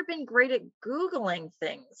never been great at Googling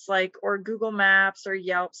things like, or Google Maps or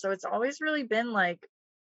Yelp. So it's always really been like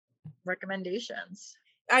recommendations.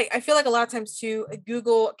 I feel like a lot of times too,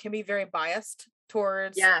 Google can be very biased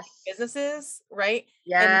towards Yes. businesses, right?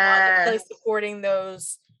 And not necessarily Yes. supporting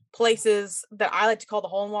those places that I like to call the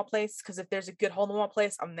hole in the wall place. Because if there's a good hole in the wall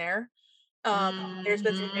place, I'm there. There's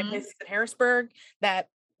been some great Hmm. places in Harrisburg that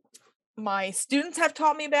my students have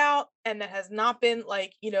taught me about, and that has not been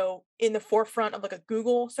like, in the forefront of like a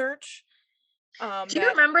Google search. Do you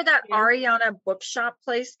That remember that you know, Ariana bookshop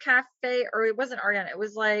place cafe? Or it wasn't Ariana, it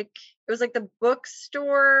was like the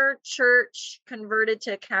bookstore church converted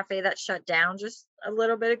to a cafe that shut down just a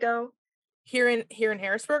little bit ago. here in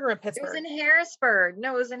Harrisburg or in It was Pittsburgh. in Harrisburg.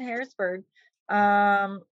 No, it was in Harrisburg.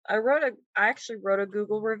 I actually wrote a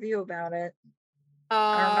Google review about it.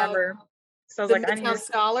 I Uh, remember. So I was the like, I need Midtown to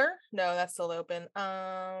Scholar. No, that's still open.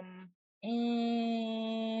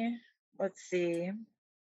 eh, let's see.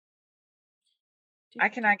 Do, I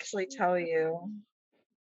can do, actually do. tell you.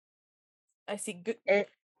 I see. Good. It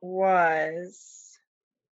was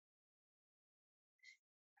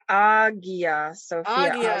Agia Sophia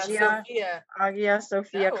Agia, Agia Sophia. Agia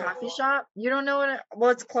Sophia coffee No, shop. You don't know what well,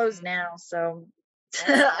 it's closed mm, now, so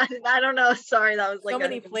that sucks. I don't know. Sorry, that was So like a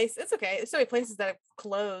many places. It's okay. There's so many places that have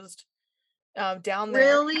closed down there.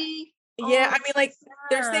 really? Yeah, Oh, I mean, that's like so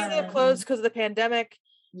there's things that have sad. closed because of the pandemic.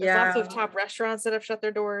 There's lots of Yeah, top restaurants that have shut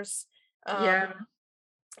their doors. Um, yeah,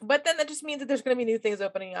 but then that just means that there's going to be new things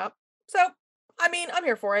opening up. So, I mean, I'm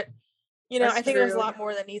here for it. I that's think there's a true. lot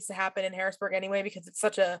more that needs to happen in Harrisburg anyway because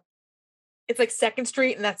it's like Second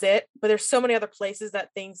Street and that's it. But there's so many other places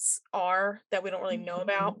that things are that we don't really know Mhm.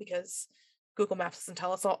 about because Google Maps doesn't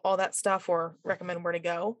tell us all that stuff or recommend where to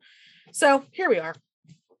go. So here we are.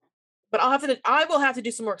 But I will have to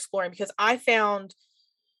do some more exploring because I found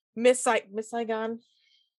Miss Saigon.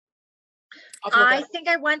 I'll have to look it I up. think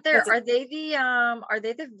I went there. That's it. Are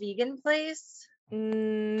they the vegan place?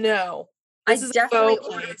 No, I this is a definitely faux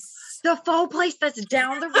place. the pho place that's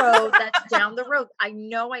down the road. That's down the road. I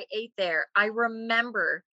know I ate there. I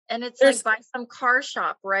remember. And it's like There's by some car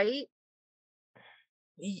shop, right?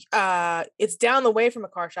 it's down the way from a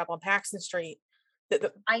car shop on Paxton Street.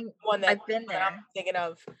 The I one I've been that I'm there. thinking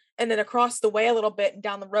of. And then across the way a little bit and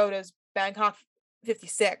down the road is Bangkok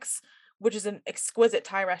 56, which is an exquisite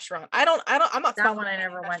Thai restaurant. I'm not That sponsored one I by any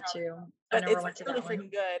never went restaurant, to. I but never it's went to really that one.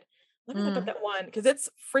 freaking good. Let me look up Mm. that one because it's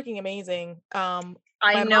freaking amazing. I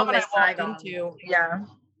My know mom and I Miss walked Saigon. into Yeah.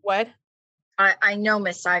 what? I know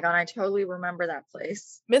Miss Saigon. I totally remember that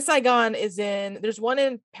place. Miss Saigon there's one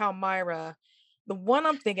in Palmyra. The one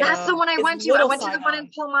I'm thinking That's the of one I is went to. I Little went to the one in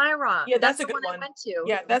Saigon. Palmyra. Yeah, That's that's a the good one I one. went to.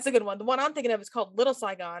 Yeah, that's a good one. The one I'm thinking of is called Little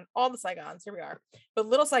Saigon. All the Saigons, here we are. But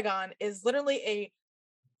Little Saigon is literally a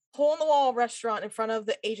hole in the wall restaurant in front of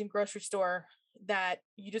the Asian grocery store that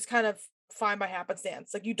you just kind of find by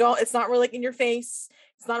happenstance. Like it's not really like in your face.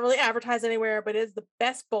 It's not really advertised anywhere, but it is the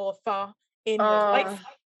best bowl of pho in your Oh, life.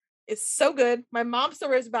 It's so good. My mom still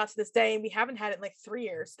raves about it to this day, and we haven't had it in like 3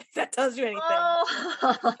 years. If that tells you anything.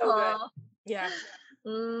 So good. oh. Yeah, it's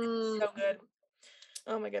Mm, so good.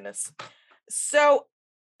 Oh my goodness. So,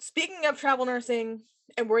 speaking of travel nursing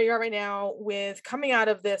and where you are right now with coming out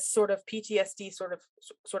of this sort of PTSD sort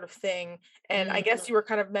of thing, and I mm. guess you were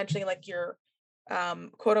kind of mentioning like your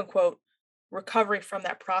quote unquote recovery from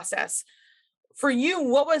that process. For you,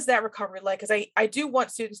 what was that recovery like? Because I do want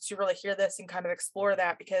students to really hear this and kind of explore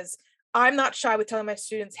that because I'm not shy with telling my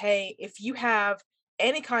students, hey, if you have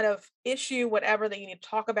any kind of issue, whatever that you need to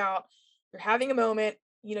talk about, you're having a moment,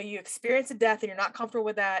 you experience a death and you're not comfortable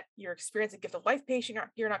with that, you're experiencing a gift of life patient,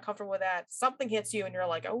 you're not comfortable with that, something hits you and you're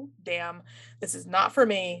like, oh, damn, this is not for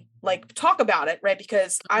me. Like, talk about it, right?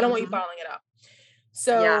 Because I don't want you Mhm. bottling it up.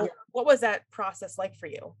 Yeah. So, what was that process like for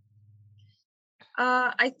you?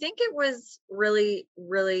 I think it was really,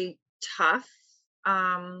 really tough.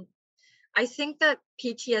 Um, I think that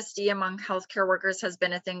PTSD among healthcare workers has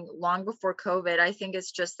been a thing long before COVID. I think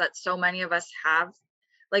it's just that so many of us have,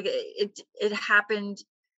 like, it happened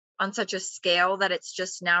on such a scale that it's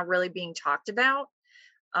just now really being talked about.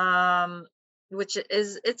 Um, which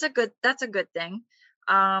is that's a good thing.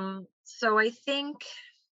 So I think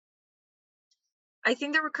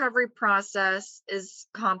the recovery process is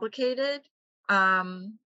complicated.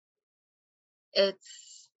 Um,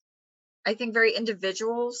 it's I think very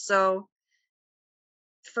individual. So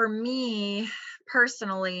for me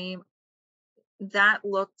personally, that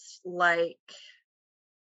looks like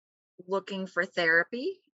looking for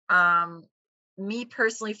therapy. Um, Me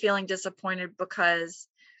personally feeling disappointed because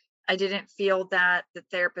I didn't feel that the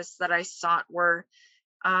therapists that I sought were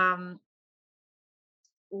um,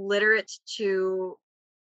 literate to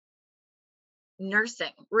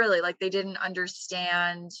nursing, really. Like they didn't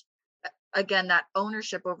understand, again, that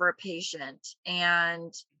ownership over a patient.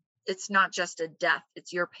 And it's not just a death,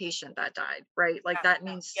 it's your patient that died, right? Like that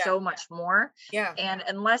means Yeah. so much more. Yeah. And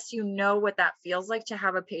unless you know what that feels like to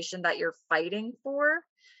have a patient that you're fighting for,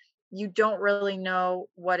 you don't really know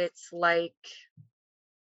what it's like.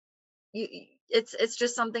 It's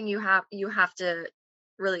just something you have to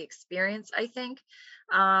really experience, I think.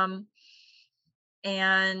 um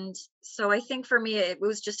and so I think for me it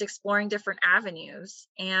was just exploring different avenues,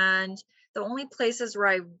 and the only places where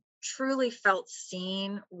I truly felt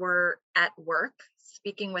seen were at work,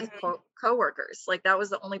 speaking with Mhm. coworkers. Like that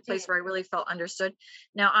was the only Mm. place where I really felt understood.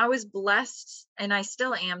 Now I was blessed, and I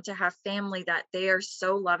still am, to have family that they are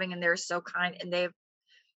so loving and they're so kind, and they've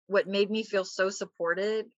what made me feel so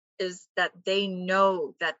supported is that they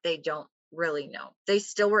know that they don't really know. They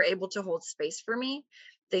still were able to hold space for me.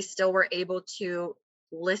 They still were able to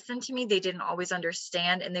listen to me. They didn't always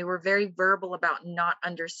understand, and they were very verbal about not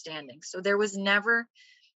understanding. So there was never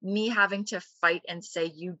me having to fight and say,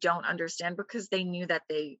 you don't understand, because they knew that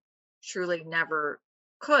they truly never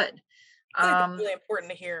could. I feel like that's Um, really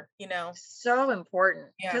important to hear, you know? so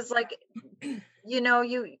important Yeah. because, like,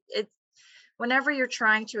 it's whenever you're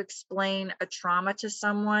trying to explain a trauma to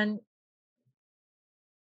someone,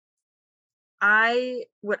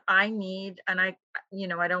 what I need, and I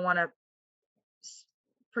don't want to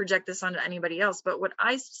project this onto anybody else, but what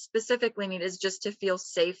I specifically need is just to feel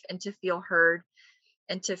safe and to feel heard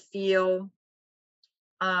and to feel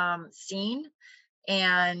seen.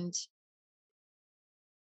 And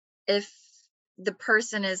if the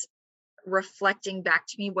person is reflecting back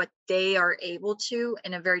to me what they are able to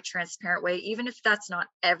in a very transparent way, even if that's not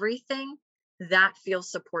everything, that feels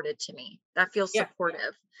supported to me. That feels Yeah.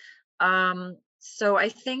 supportive. So I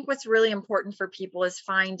think what's really important for people is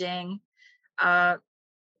uh,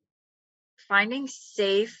 finding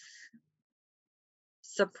safe,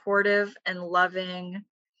 supportive, and loving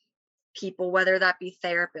people, whether that be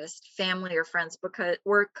therapists, family, or friends, because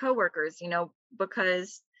we're coworkers,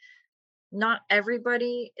 because not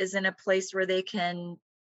everybody is in a place where they can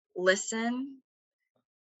listen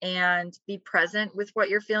and be present with what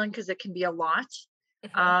you're feeling, because it can be a lot.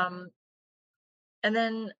 Mhm. Um, and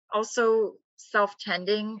then also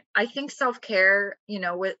self-tending. I think self-care,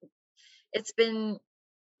 it's been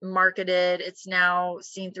marketed, it's now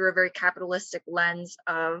seen through a very capitalistic lens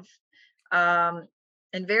of um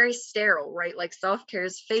and very sterile, right? Like self-care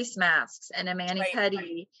is face masks and a mani Right.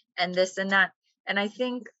 pedi and this and that. And I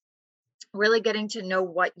think really getting to know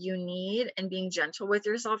what you need and being gentle with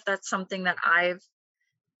yourself, that's something that I've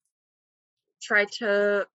tried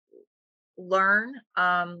to learn.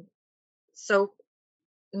 So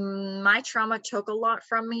my trauma took a lot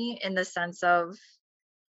from me in the sense of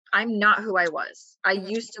I'm not who I was. I Mhm.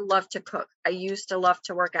 used to love to cook. I used to love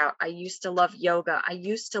to work out. I used to love yoga. I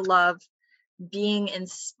used to love being in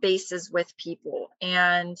spaces with people.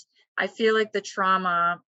 And I feel like the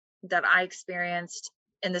trauma that I experienced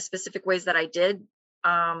in the specific ways that I did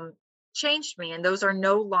um, changed me. And those are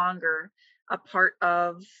no longer a part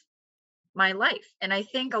of my life. And I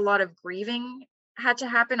think a lot of grieving had to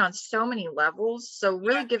happen on so many levels. So,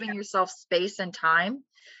 really Yeah. giving yourself space and time.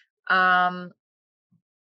 Um,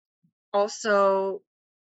 Also,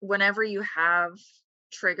 whenever you have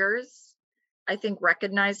triggers, I think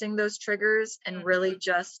recognizing those triggers and really Mhm.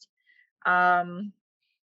 just um,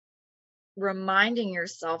 reminding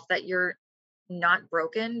yourself that you're not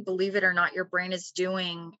broken. Believe it or not, your brain is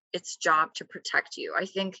doing its job to protect you. I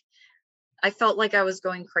think I felt like I was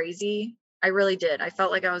going crazy. I really did. I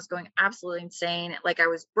felt like I was going absolutely insane, like I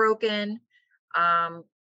was broken. Um,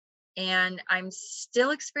 and I'm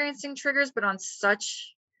still experiencing triggers, but on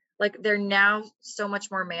such like they're now so much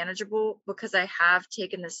more manageable because I have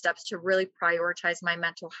taken the steps to really prioritize my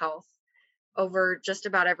mental health over just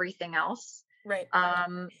about everything else. Right.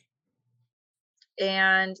 Um,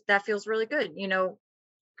 and that feels really good,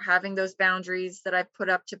 having those boundaries that I've put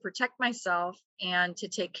up to protect myself and to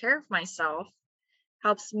take care of myself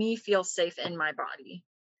helps me feel safe in my body.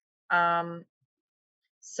 Um,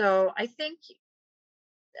 so I think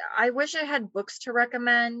I wish I had books to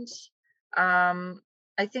recommend. Um,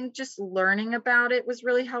 I think just learning about it was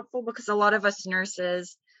really helpful because a lot of us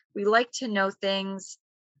nurses, we like to know things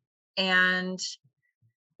and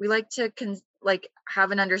we like to like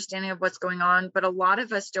have an understanding of what's going on, but a lot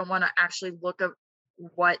of us don't want to actually look at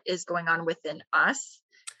what is going on within us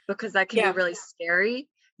because that can be Yeah. really scary.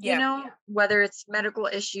 Yeah. Whether it's medical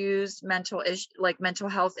issues, like mental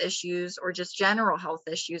health issues, or just general health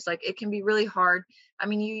issues, like it can be really hard. I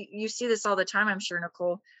mean, you see this all the time, I'm sure,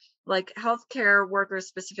 Nicole. Like healthcare workers,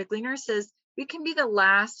 specifically nurses, we can be the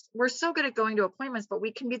last. We're so good at going to appointments, but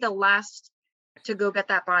we can be the last to go get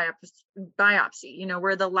that biopsy.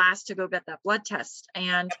 We're the last to go get that blood test.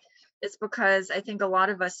 And it's because I think a lot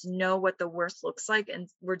of us know what the worst looks like and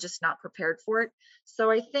we're just not prepared for it. So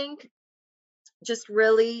I think just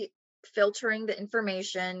really filtering the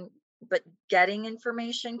information, but getting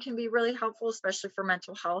information can be really helpful, especially for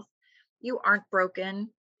mental health. You aren't broken.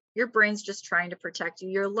 Your brain's just trying to protect you.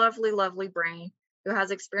 Your lovely, lovely brain who has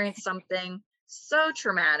experienced something so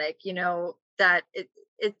traumatic, that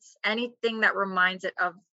it's anything that reminds it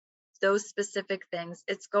of those specific things,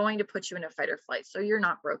 it's going to put you in a fight or flight. So you're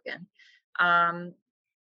not broken. Um,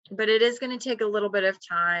 but it is going to take a little bit of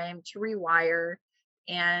time to rewire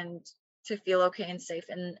and to feel okay and safe,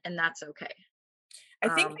 and that's okay. I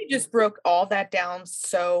think you just broke all that down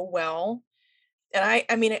so well. And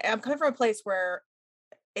I mean, I'm coming from a place where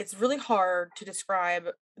it's really hard to describe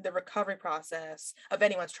the recovery process of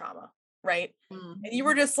anyone's trauma, right? And you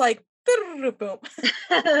were just like, boom.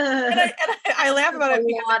 I laugh about it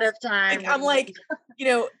because a lot of time. I'm like,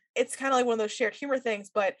 it's kind of like one of those shared humor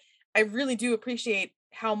things, but I really do appreciate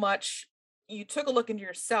how much you took a look into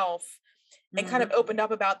yourself and kind of opened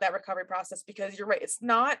up about that recovery process, because you're right. It's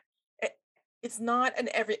not an it's not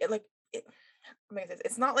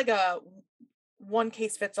like a one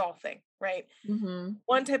case fits all thing, right?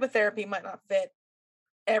 One type of therapy might not fit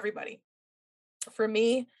everybody. For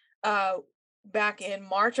me, back in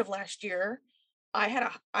March of last year, I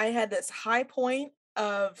had this high point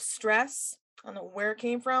of stress. I don't know where it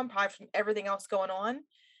came from, probably from everything else going on.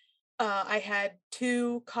 I had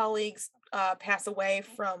 2 colleagues pass away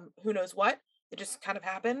from who knows what. It just kind of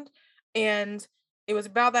happened. And it was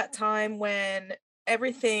about that time when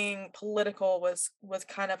everything political was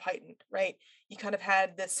kind of heightened, right? You kind of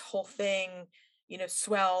had this whole thing,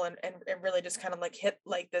 swell and really just kind of like hit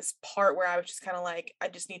like this part where I was just kind of like, I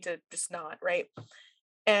just need to just not, right?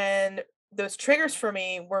 And those triggers for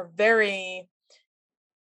me were very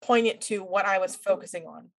poignant to what I was focusing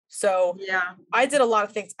on. So Yeah. I did a lot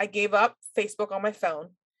of things. I gave up Facebook on my phone.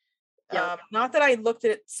 Not that I looked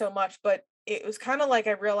at it so much, but it was kind of like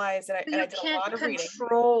I realized that I did a lot of reading.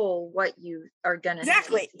 Control what you are gonna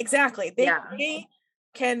exactly. They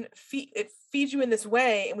can feed you in this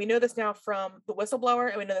way, and we know this now from the whistleblower,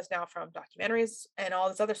 and we know this now from documentaries and all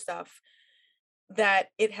this other stuff, that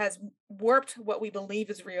it has warped what we believe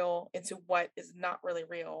is real into what is not really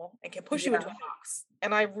real and can push you into a box.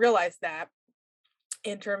 And I realized that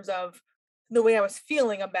in terms of the way I was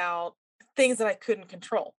feeling about things that I couldn't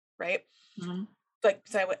control, right? Like,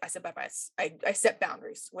 so I set I set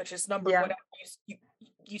boundaries, which is whatever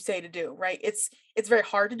you say to do, right? It's very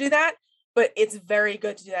hard to do that, but it's very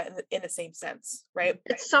good to do that in the same sense, right?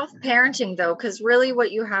 It's self-parenting though, because really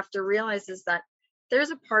what you have to realize is that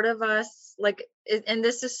there's a part of us, like, and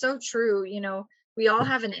this is so true, we all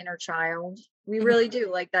have an inner child. We really do.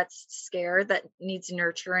 Like, that's scared, that needs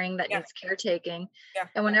nurturing, that needs caretaking.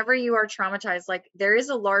 And whenever you are traumatized, like, there is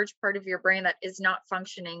a large part of your brain that is not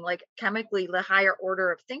functioning, like chemically, the higher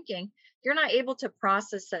order of thinking. You're not able to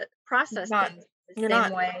process things the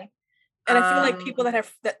same way. And I feel like people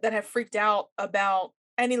that have freaked out about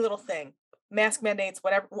any little thing, mask mandates,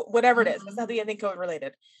 whatever it is, it's nothing I think COVID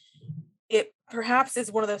related. It perhaps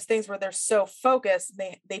is one of those things where they're so focused,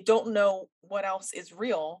 they don't know what else is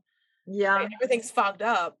real. Right? Everything's fogged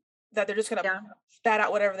up, that they're just gonna spat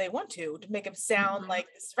out whatever they want to make them sound like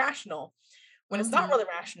it's rational, when it's not really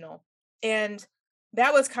rational. And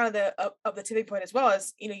that was kind of the tipping point, as well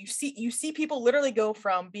as, you see people literally go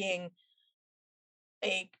from being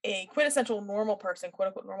a quintessential normal person, quote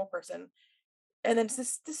unquote normal person, and then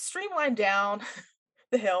this streamline down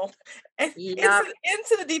the hill and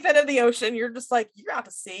into the deep end of the ocean. You're just like, you're out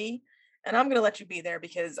to sea, and I'm gonna let you be there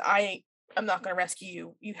because I'm not gonna rescue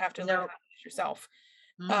you. You have to learn how to do it yourself.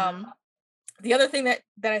 The other thing that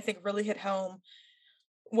I think really hit home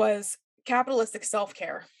was capitalistic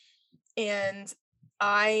self-care. And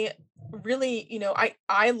I really,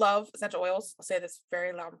 I love essential oils. I'll say this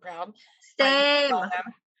very loud and proud. Same.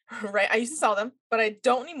 Right. I used to sell them, but I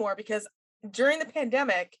don't anymore, because during the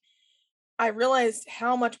pandemic, I realized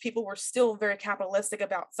how much people were still very capitalistic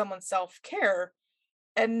about someone's self-care,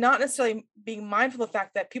 and not necessarily being mindful of the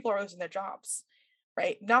fact that people are losing their jobs,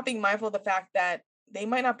 right? Not being mindful of the fact that they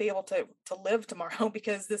might not be able to live tomorrow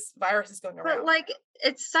because this virus is going around. But like,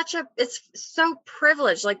 it's so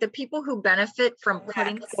privileged. Like, the people who benefit from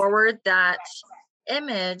putting forward that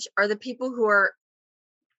image are the people who are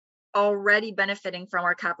already benefiting from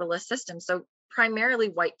our capitalist system. So primarily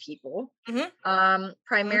white people,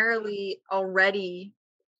 primarily already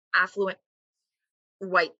affluent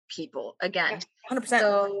white people, again. 100%.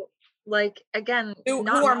 So, like, again, who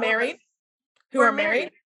are married, who are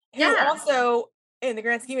married, who Yeah. also, in the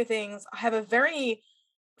grand scheme of things, have a very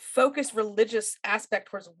focused religious aspect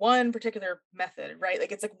towards one particular method, right?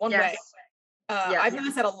 Like it's like one way. Yes. I've Yes.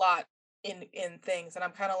 noticed that a lot in things, and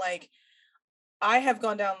I'm kind of like, I have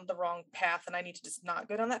gone down the wrong path, and I need to just not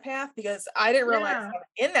go down that path because I didn't realize Yeah. I was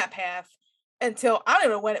in that path until I don't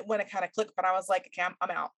know when it kind of clicked, but I was like, okay, I'm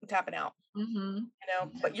out, I'm tapping out, Mm-hmm.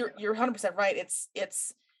 But you're 100% right. It's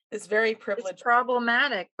very It's privileged.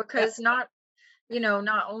 problematic Yeah. because not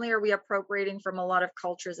only are we appropriating from a lot of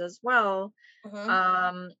cultures as well, Hmm.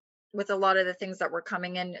 um, with a lot of the things that were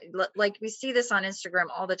coming in, like we see this on Instagram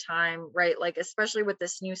all the time, right? Like, especially with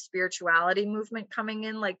this new spirituality movement coming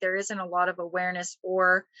in, like there isn't a lot of awareness,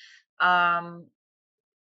 or um,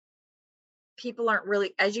 people aren't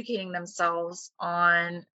really educating themselves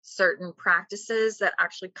on certain practices that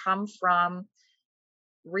actually come from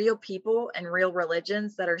real people and real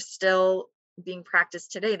religions that are still being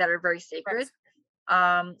practiced today, that are very sacred.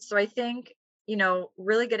 Right. So I think,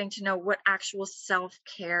 really getting to know what actual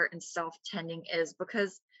self-care and self-tending is,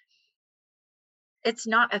 because it's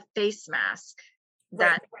not a face mask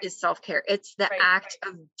Right. that is self-care. It's the Right. act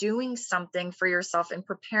of doing something for yourself and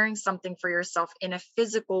preparing something for yourself in a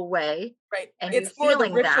physical way, Right. and you It's more the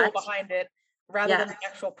feeling ritual that. behind it rather than Yes. the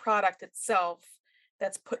actual product itself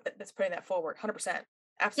that's putting that forward. 100%.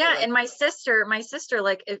 Yeah, Absolutely. and my sister,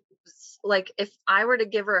 like if I were to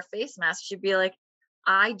give her a face mask, she'd be like,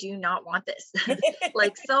 I do not want this.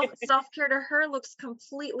 Like self-care to her looks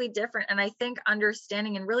completely different. And I think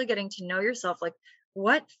understanding and really getting to know yourself, like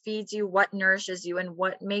what feeds you, what nourishes you, and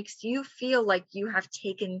what makes you feel like you have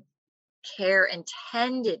taken care and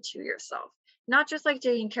tended to yourself. Not just like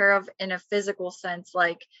taking care of in a physical sense,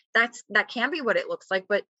 like that can be what it looks like,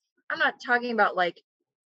 but I'm not talking about like,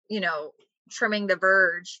 you know, trimming the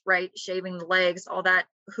verge, right? Shaving the legs, all that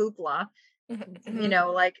hoopla, Mhm,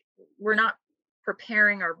 mhm. like we're not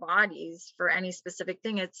preparing our bodies for any specific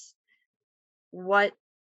thing. It's what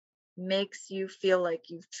makes you feel like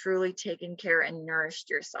you've truly taken care and nourished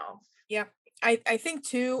yourself. Yeah. I think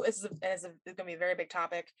too, it's gonna be a very big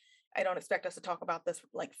topic. I don't expect us to talk about this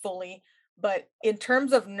like fully, but in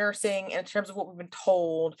terms of nursing and in terms of what we've been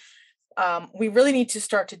told, we really need to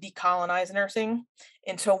start to decolonize nursing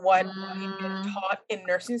into what we've been Mm, taught in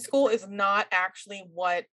nursing school is not actually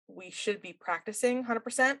what we should be practicing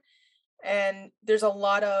 100%. And there's a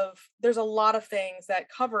lot of things that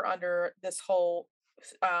cover under this whole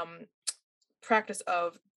um, practice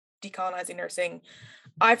of decolonizing nursing.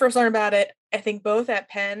 I first learned about it, I think, both at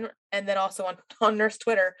Penn and then also on, on nurse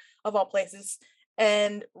Twitter, of all places,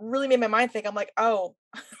 and really made my mind think. I'm like, oh,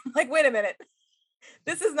 I'm like, wait a minute,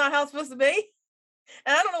 this is not how it's supposed to be.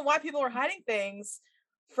 And I don't know why people are hiding things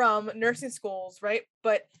from nursing schools, right?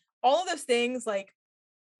 But all of those things, like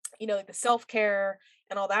the self-care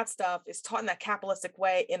and all that stuff is taught in that capitalistic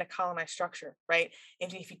way in a colonized structure, right?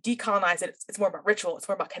 And if you decolonize it, it's more about ritual, it's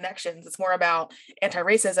more about connections, it's more about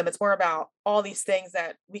anti-racism, it's more about all these things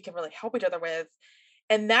that we can really help each other with.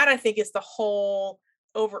 And that, I think, is the whole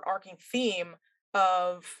overarching theme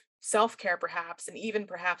of self-care, perhaps, and even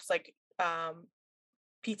perhaps like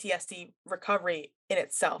PTSD recovery in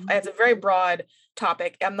itself. mhm. It's a very broad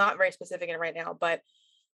topic. I'm not very specific in it right now, but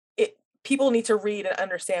it people need to read and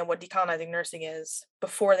understand what decolonizing nursing is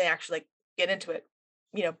before they actually get into it.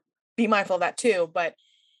 You know, be mindful of that too. But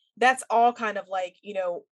that's all kind of like,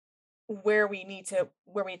 where we need to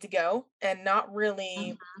go and not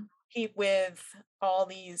really Mhm. keep with all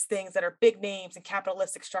these things that are big names and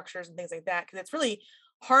capitalistic structures and things like that, because it's really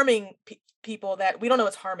harming people that we don't know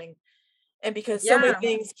it's harming. And because so many Yeah.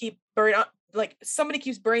 things keep buried up, like somebody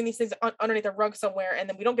keeps burying these things underneath a rug somewhere, and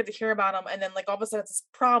then we don't get to hear about them, and then like all of a sudden it's this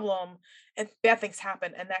problem and bad things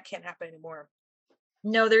happen, and that can't happen anymore.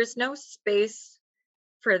 No, there's no space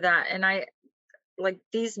for that. And I like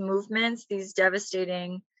these movements, these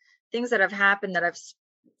devastating things that have happened that have,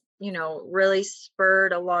 really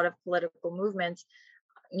spurred a lot of political movements.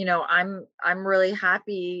 I'm really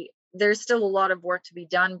happy. There's still a lot of work to be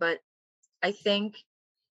done, but I think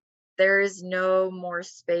there is no more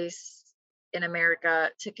space in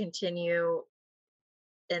America to continue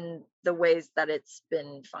in the ways that it's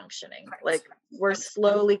been functioning. Right. Like we're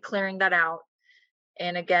slowly clearing that out.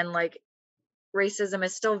 And again, like racism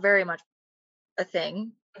is still very much a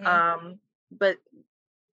thing. Mhm. But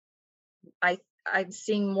I I'm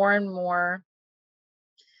seeing more and more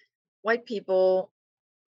white people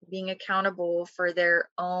being accountable for their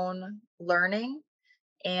own learning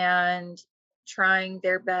and trying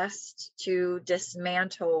their best to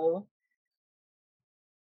dismantle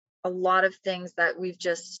a lot of things that we've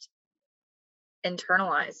just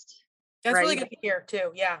internalized, That's really right? good to hear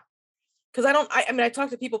too. Yeah. because I mean, I talk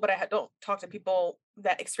to people, but I don't talk to people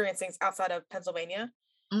that experience things outside of Pennsylvania.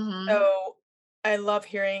 Mm-hmm. So I love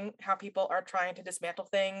hearing how people are trying to dismantle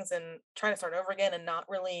things and trying to start over again and not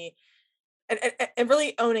really, and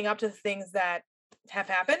really owning up to the things that have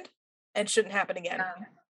happened and shouldn't happen again.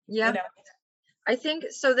 Yeah. You know? I think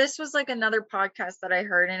so. This was like another podcast that I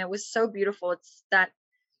heard, and it was so beautiful. It's that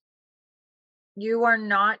you are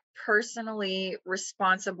not personally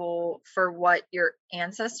responsible for what your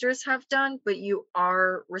ancestors have done, but you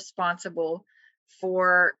are responsible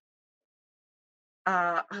for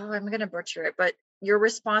I'm gonna butcher it, but you're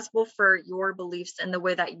responsible for your beliefs and the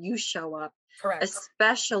way that you show up, Correct.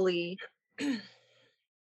 especially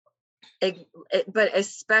but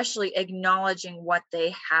especially acknowledging what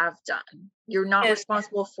they have done. You're not And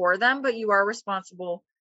responsible for them, but you are responsible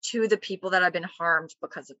to the people that have been harmed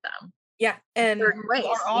because of them yeah, in and certain you are ways,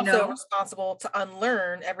 you also know? responsible to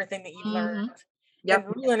unlearn everything that you've learned Mhm. and Yep.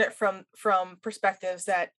 relearn it from perspectives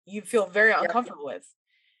that you feel very Yep. uncomfortable with.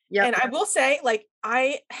 Yep. And I will say, like,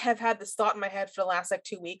 I have had this thought in my head for the last like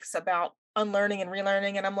 2 weeks about unlearning and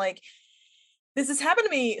relearning. And I'm like, this has happened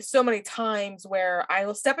to me so many times where I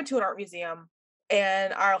will step into an art museum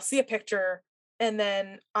and I'll see a picture and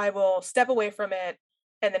then I will step away from it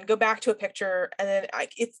and then go back to a picture and then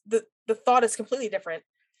it's the thought is completely different.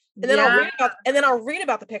 And then Yeah. I'll read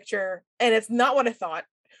about the picture and it's not what I thought,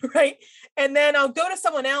 right? And then I'll go to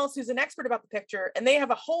someone else who's an expert about the picture and they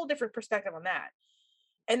have a whole different perspective on that.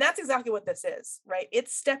 And that's exactly what this is, right?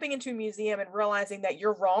 It's stepping into a museum and realizing that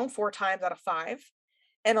you're wrong 4 times out of 5.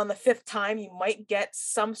 And on the 5th time, you might get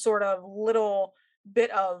some sort of little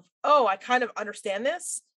bit of, oh, I kind of understand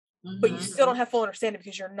this, but you Mhm. still don't have full understanding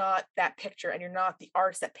because you're not that picture and you're not the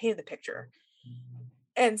artist that painted the picture.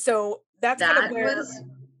 And so that's kind of That where, was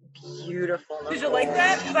beautiful, did you like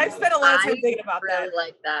that? Nicole. Because I've spent a lot of time I thinking about that. really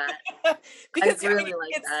like that. I Because I mean, really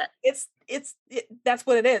like that. that's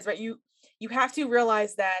what it is, right? You have to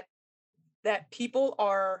realize that people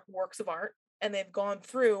are works of art and they've gone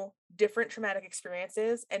through different traumatic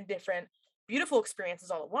experiences and different beautiful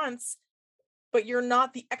experiences all at once, but you're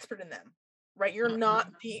not the expert in them, right? You're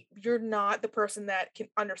not the person that can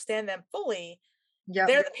understand them fully. Yep.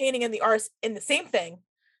 They're the painting and the artist in the same thing,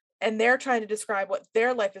 and they're trying to describe what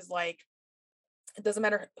their life is like. It doesn't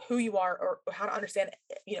matter who you are or how to understand,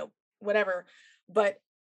 whatever, but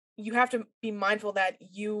you have to be mindful that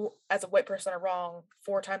you as a white person are wrong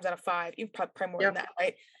 4 times out of 5, even probably more than that,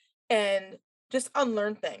 right? And just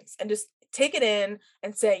unlearn things and just take it in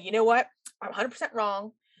and say, you know what, I'm 100%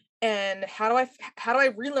 wrong, and how do I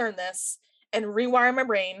relearn this and rewire my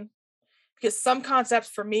brain? Because some concepts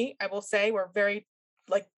for me, I will say, were very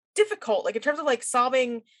like difficult, like in terms of like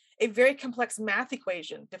solving a very complex math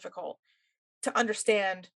equation, difficult to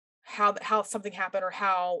understand how something happened or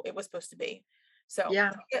how it was supposed to be. So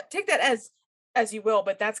Yeah. take that as you will,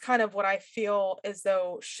 but that's kind of what I feel as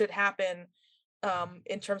though should happen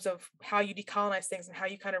in terms of how you decolonize things and how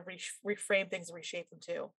you kind of reframe things and reshape them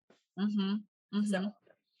too. Mhm. So Mhm.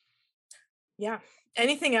 yeah.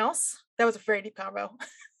 Anything else? That was a very deep convo.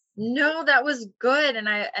 No, that was good, and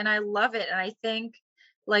I love it, and I think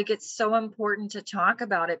like it's so important to talk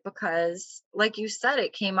about it because, like you said,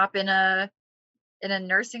 it came up in a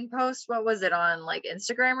nursing post. What was it on, like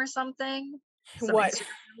Instagram or something? Some What?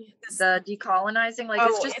 Instagram, the decolonizing. Like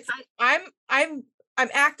it's Oh, just I'm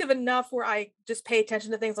active enough where I just pay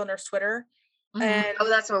attention to things on Nurse Twitter. Mhm. And Oh,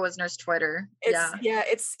 that's what was Nurse Twitter. Yeah.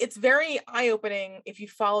 it's very eye-opening if you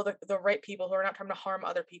follow the right people who are not trying to harm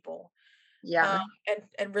other people. Yeah.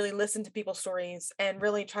 And really listen to people's stories and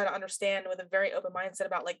really try to understand with a very open mindset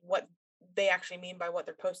about like what they actually mean by what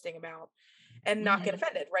they're posting about and not get Mhm.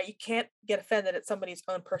 offended, right? You can't get offended at somebody's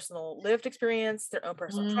own personal lived experience, their own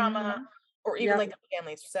personal trauma, Mhm. or even Yep. like their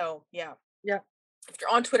families. So yeah, Yep. if you're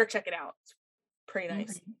on Twitter, check it out. It's pretty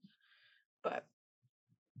nice. Mhm. But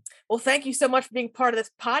well, thank you so much for being part of this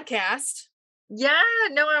podcast. Yeah,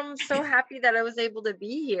 no, I'm so happy that I was able to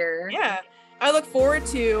be here. Yeah. I look forward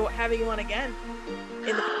to having you on again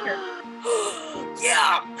in the future.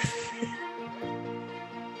 Yeah.